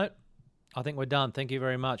that note, I think we're done. Thank you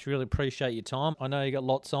very much. Really appreciate your time. I know you got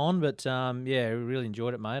lots on, but yeah, we really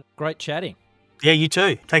enjoyed it, mate. Great chatting. Yeah, you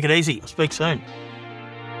too. Take it easy. I'll speak soon.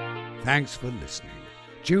 Thanks for listening.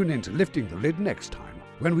 Tune in to Lifting the Lid next time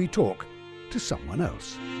when we talk to someone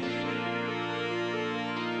else.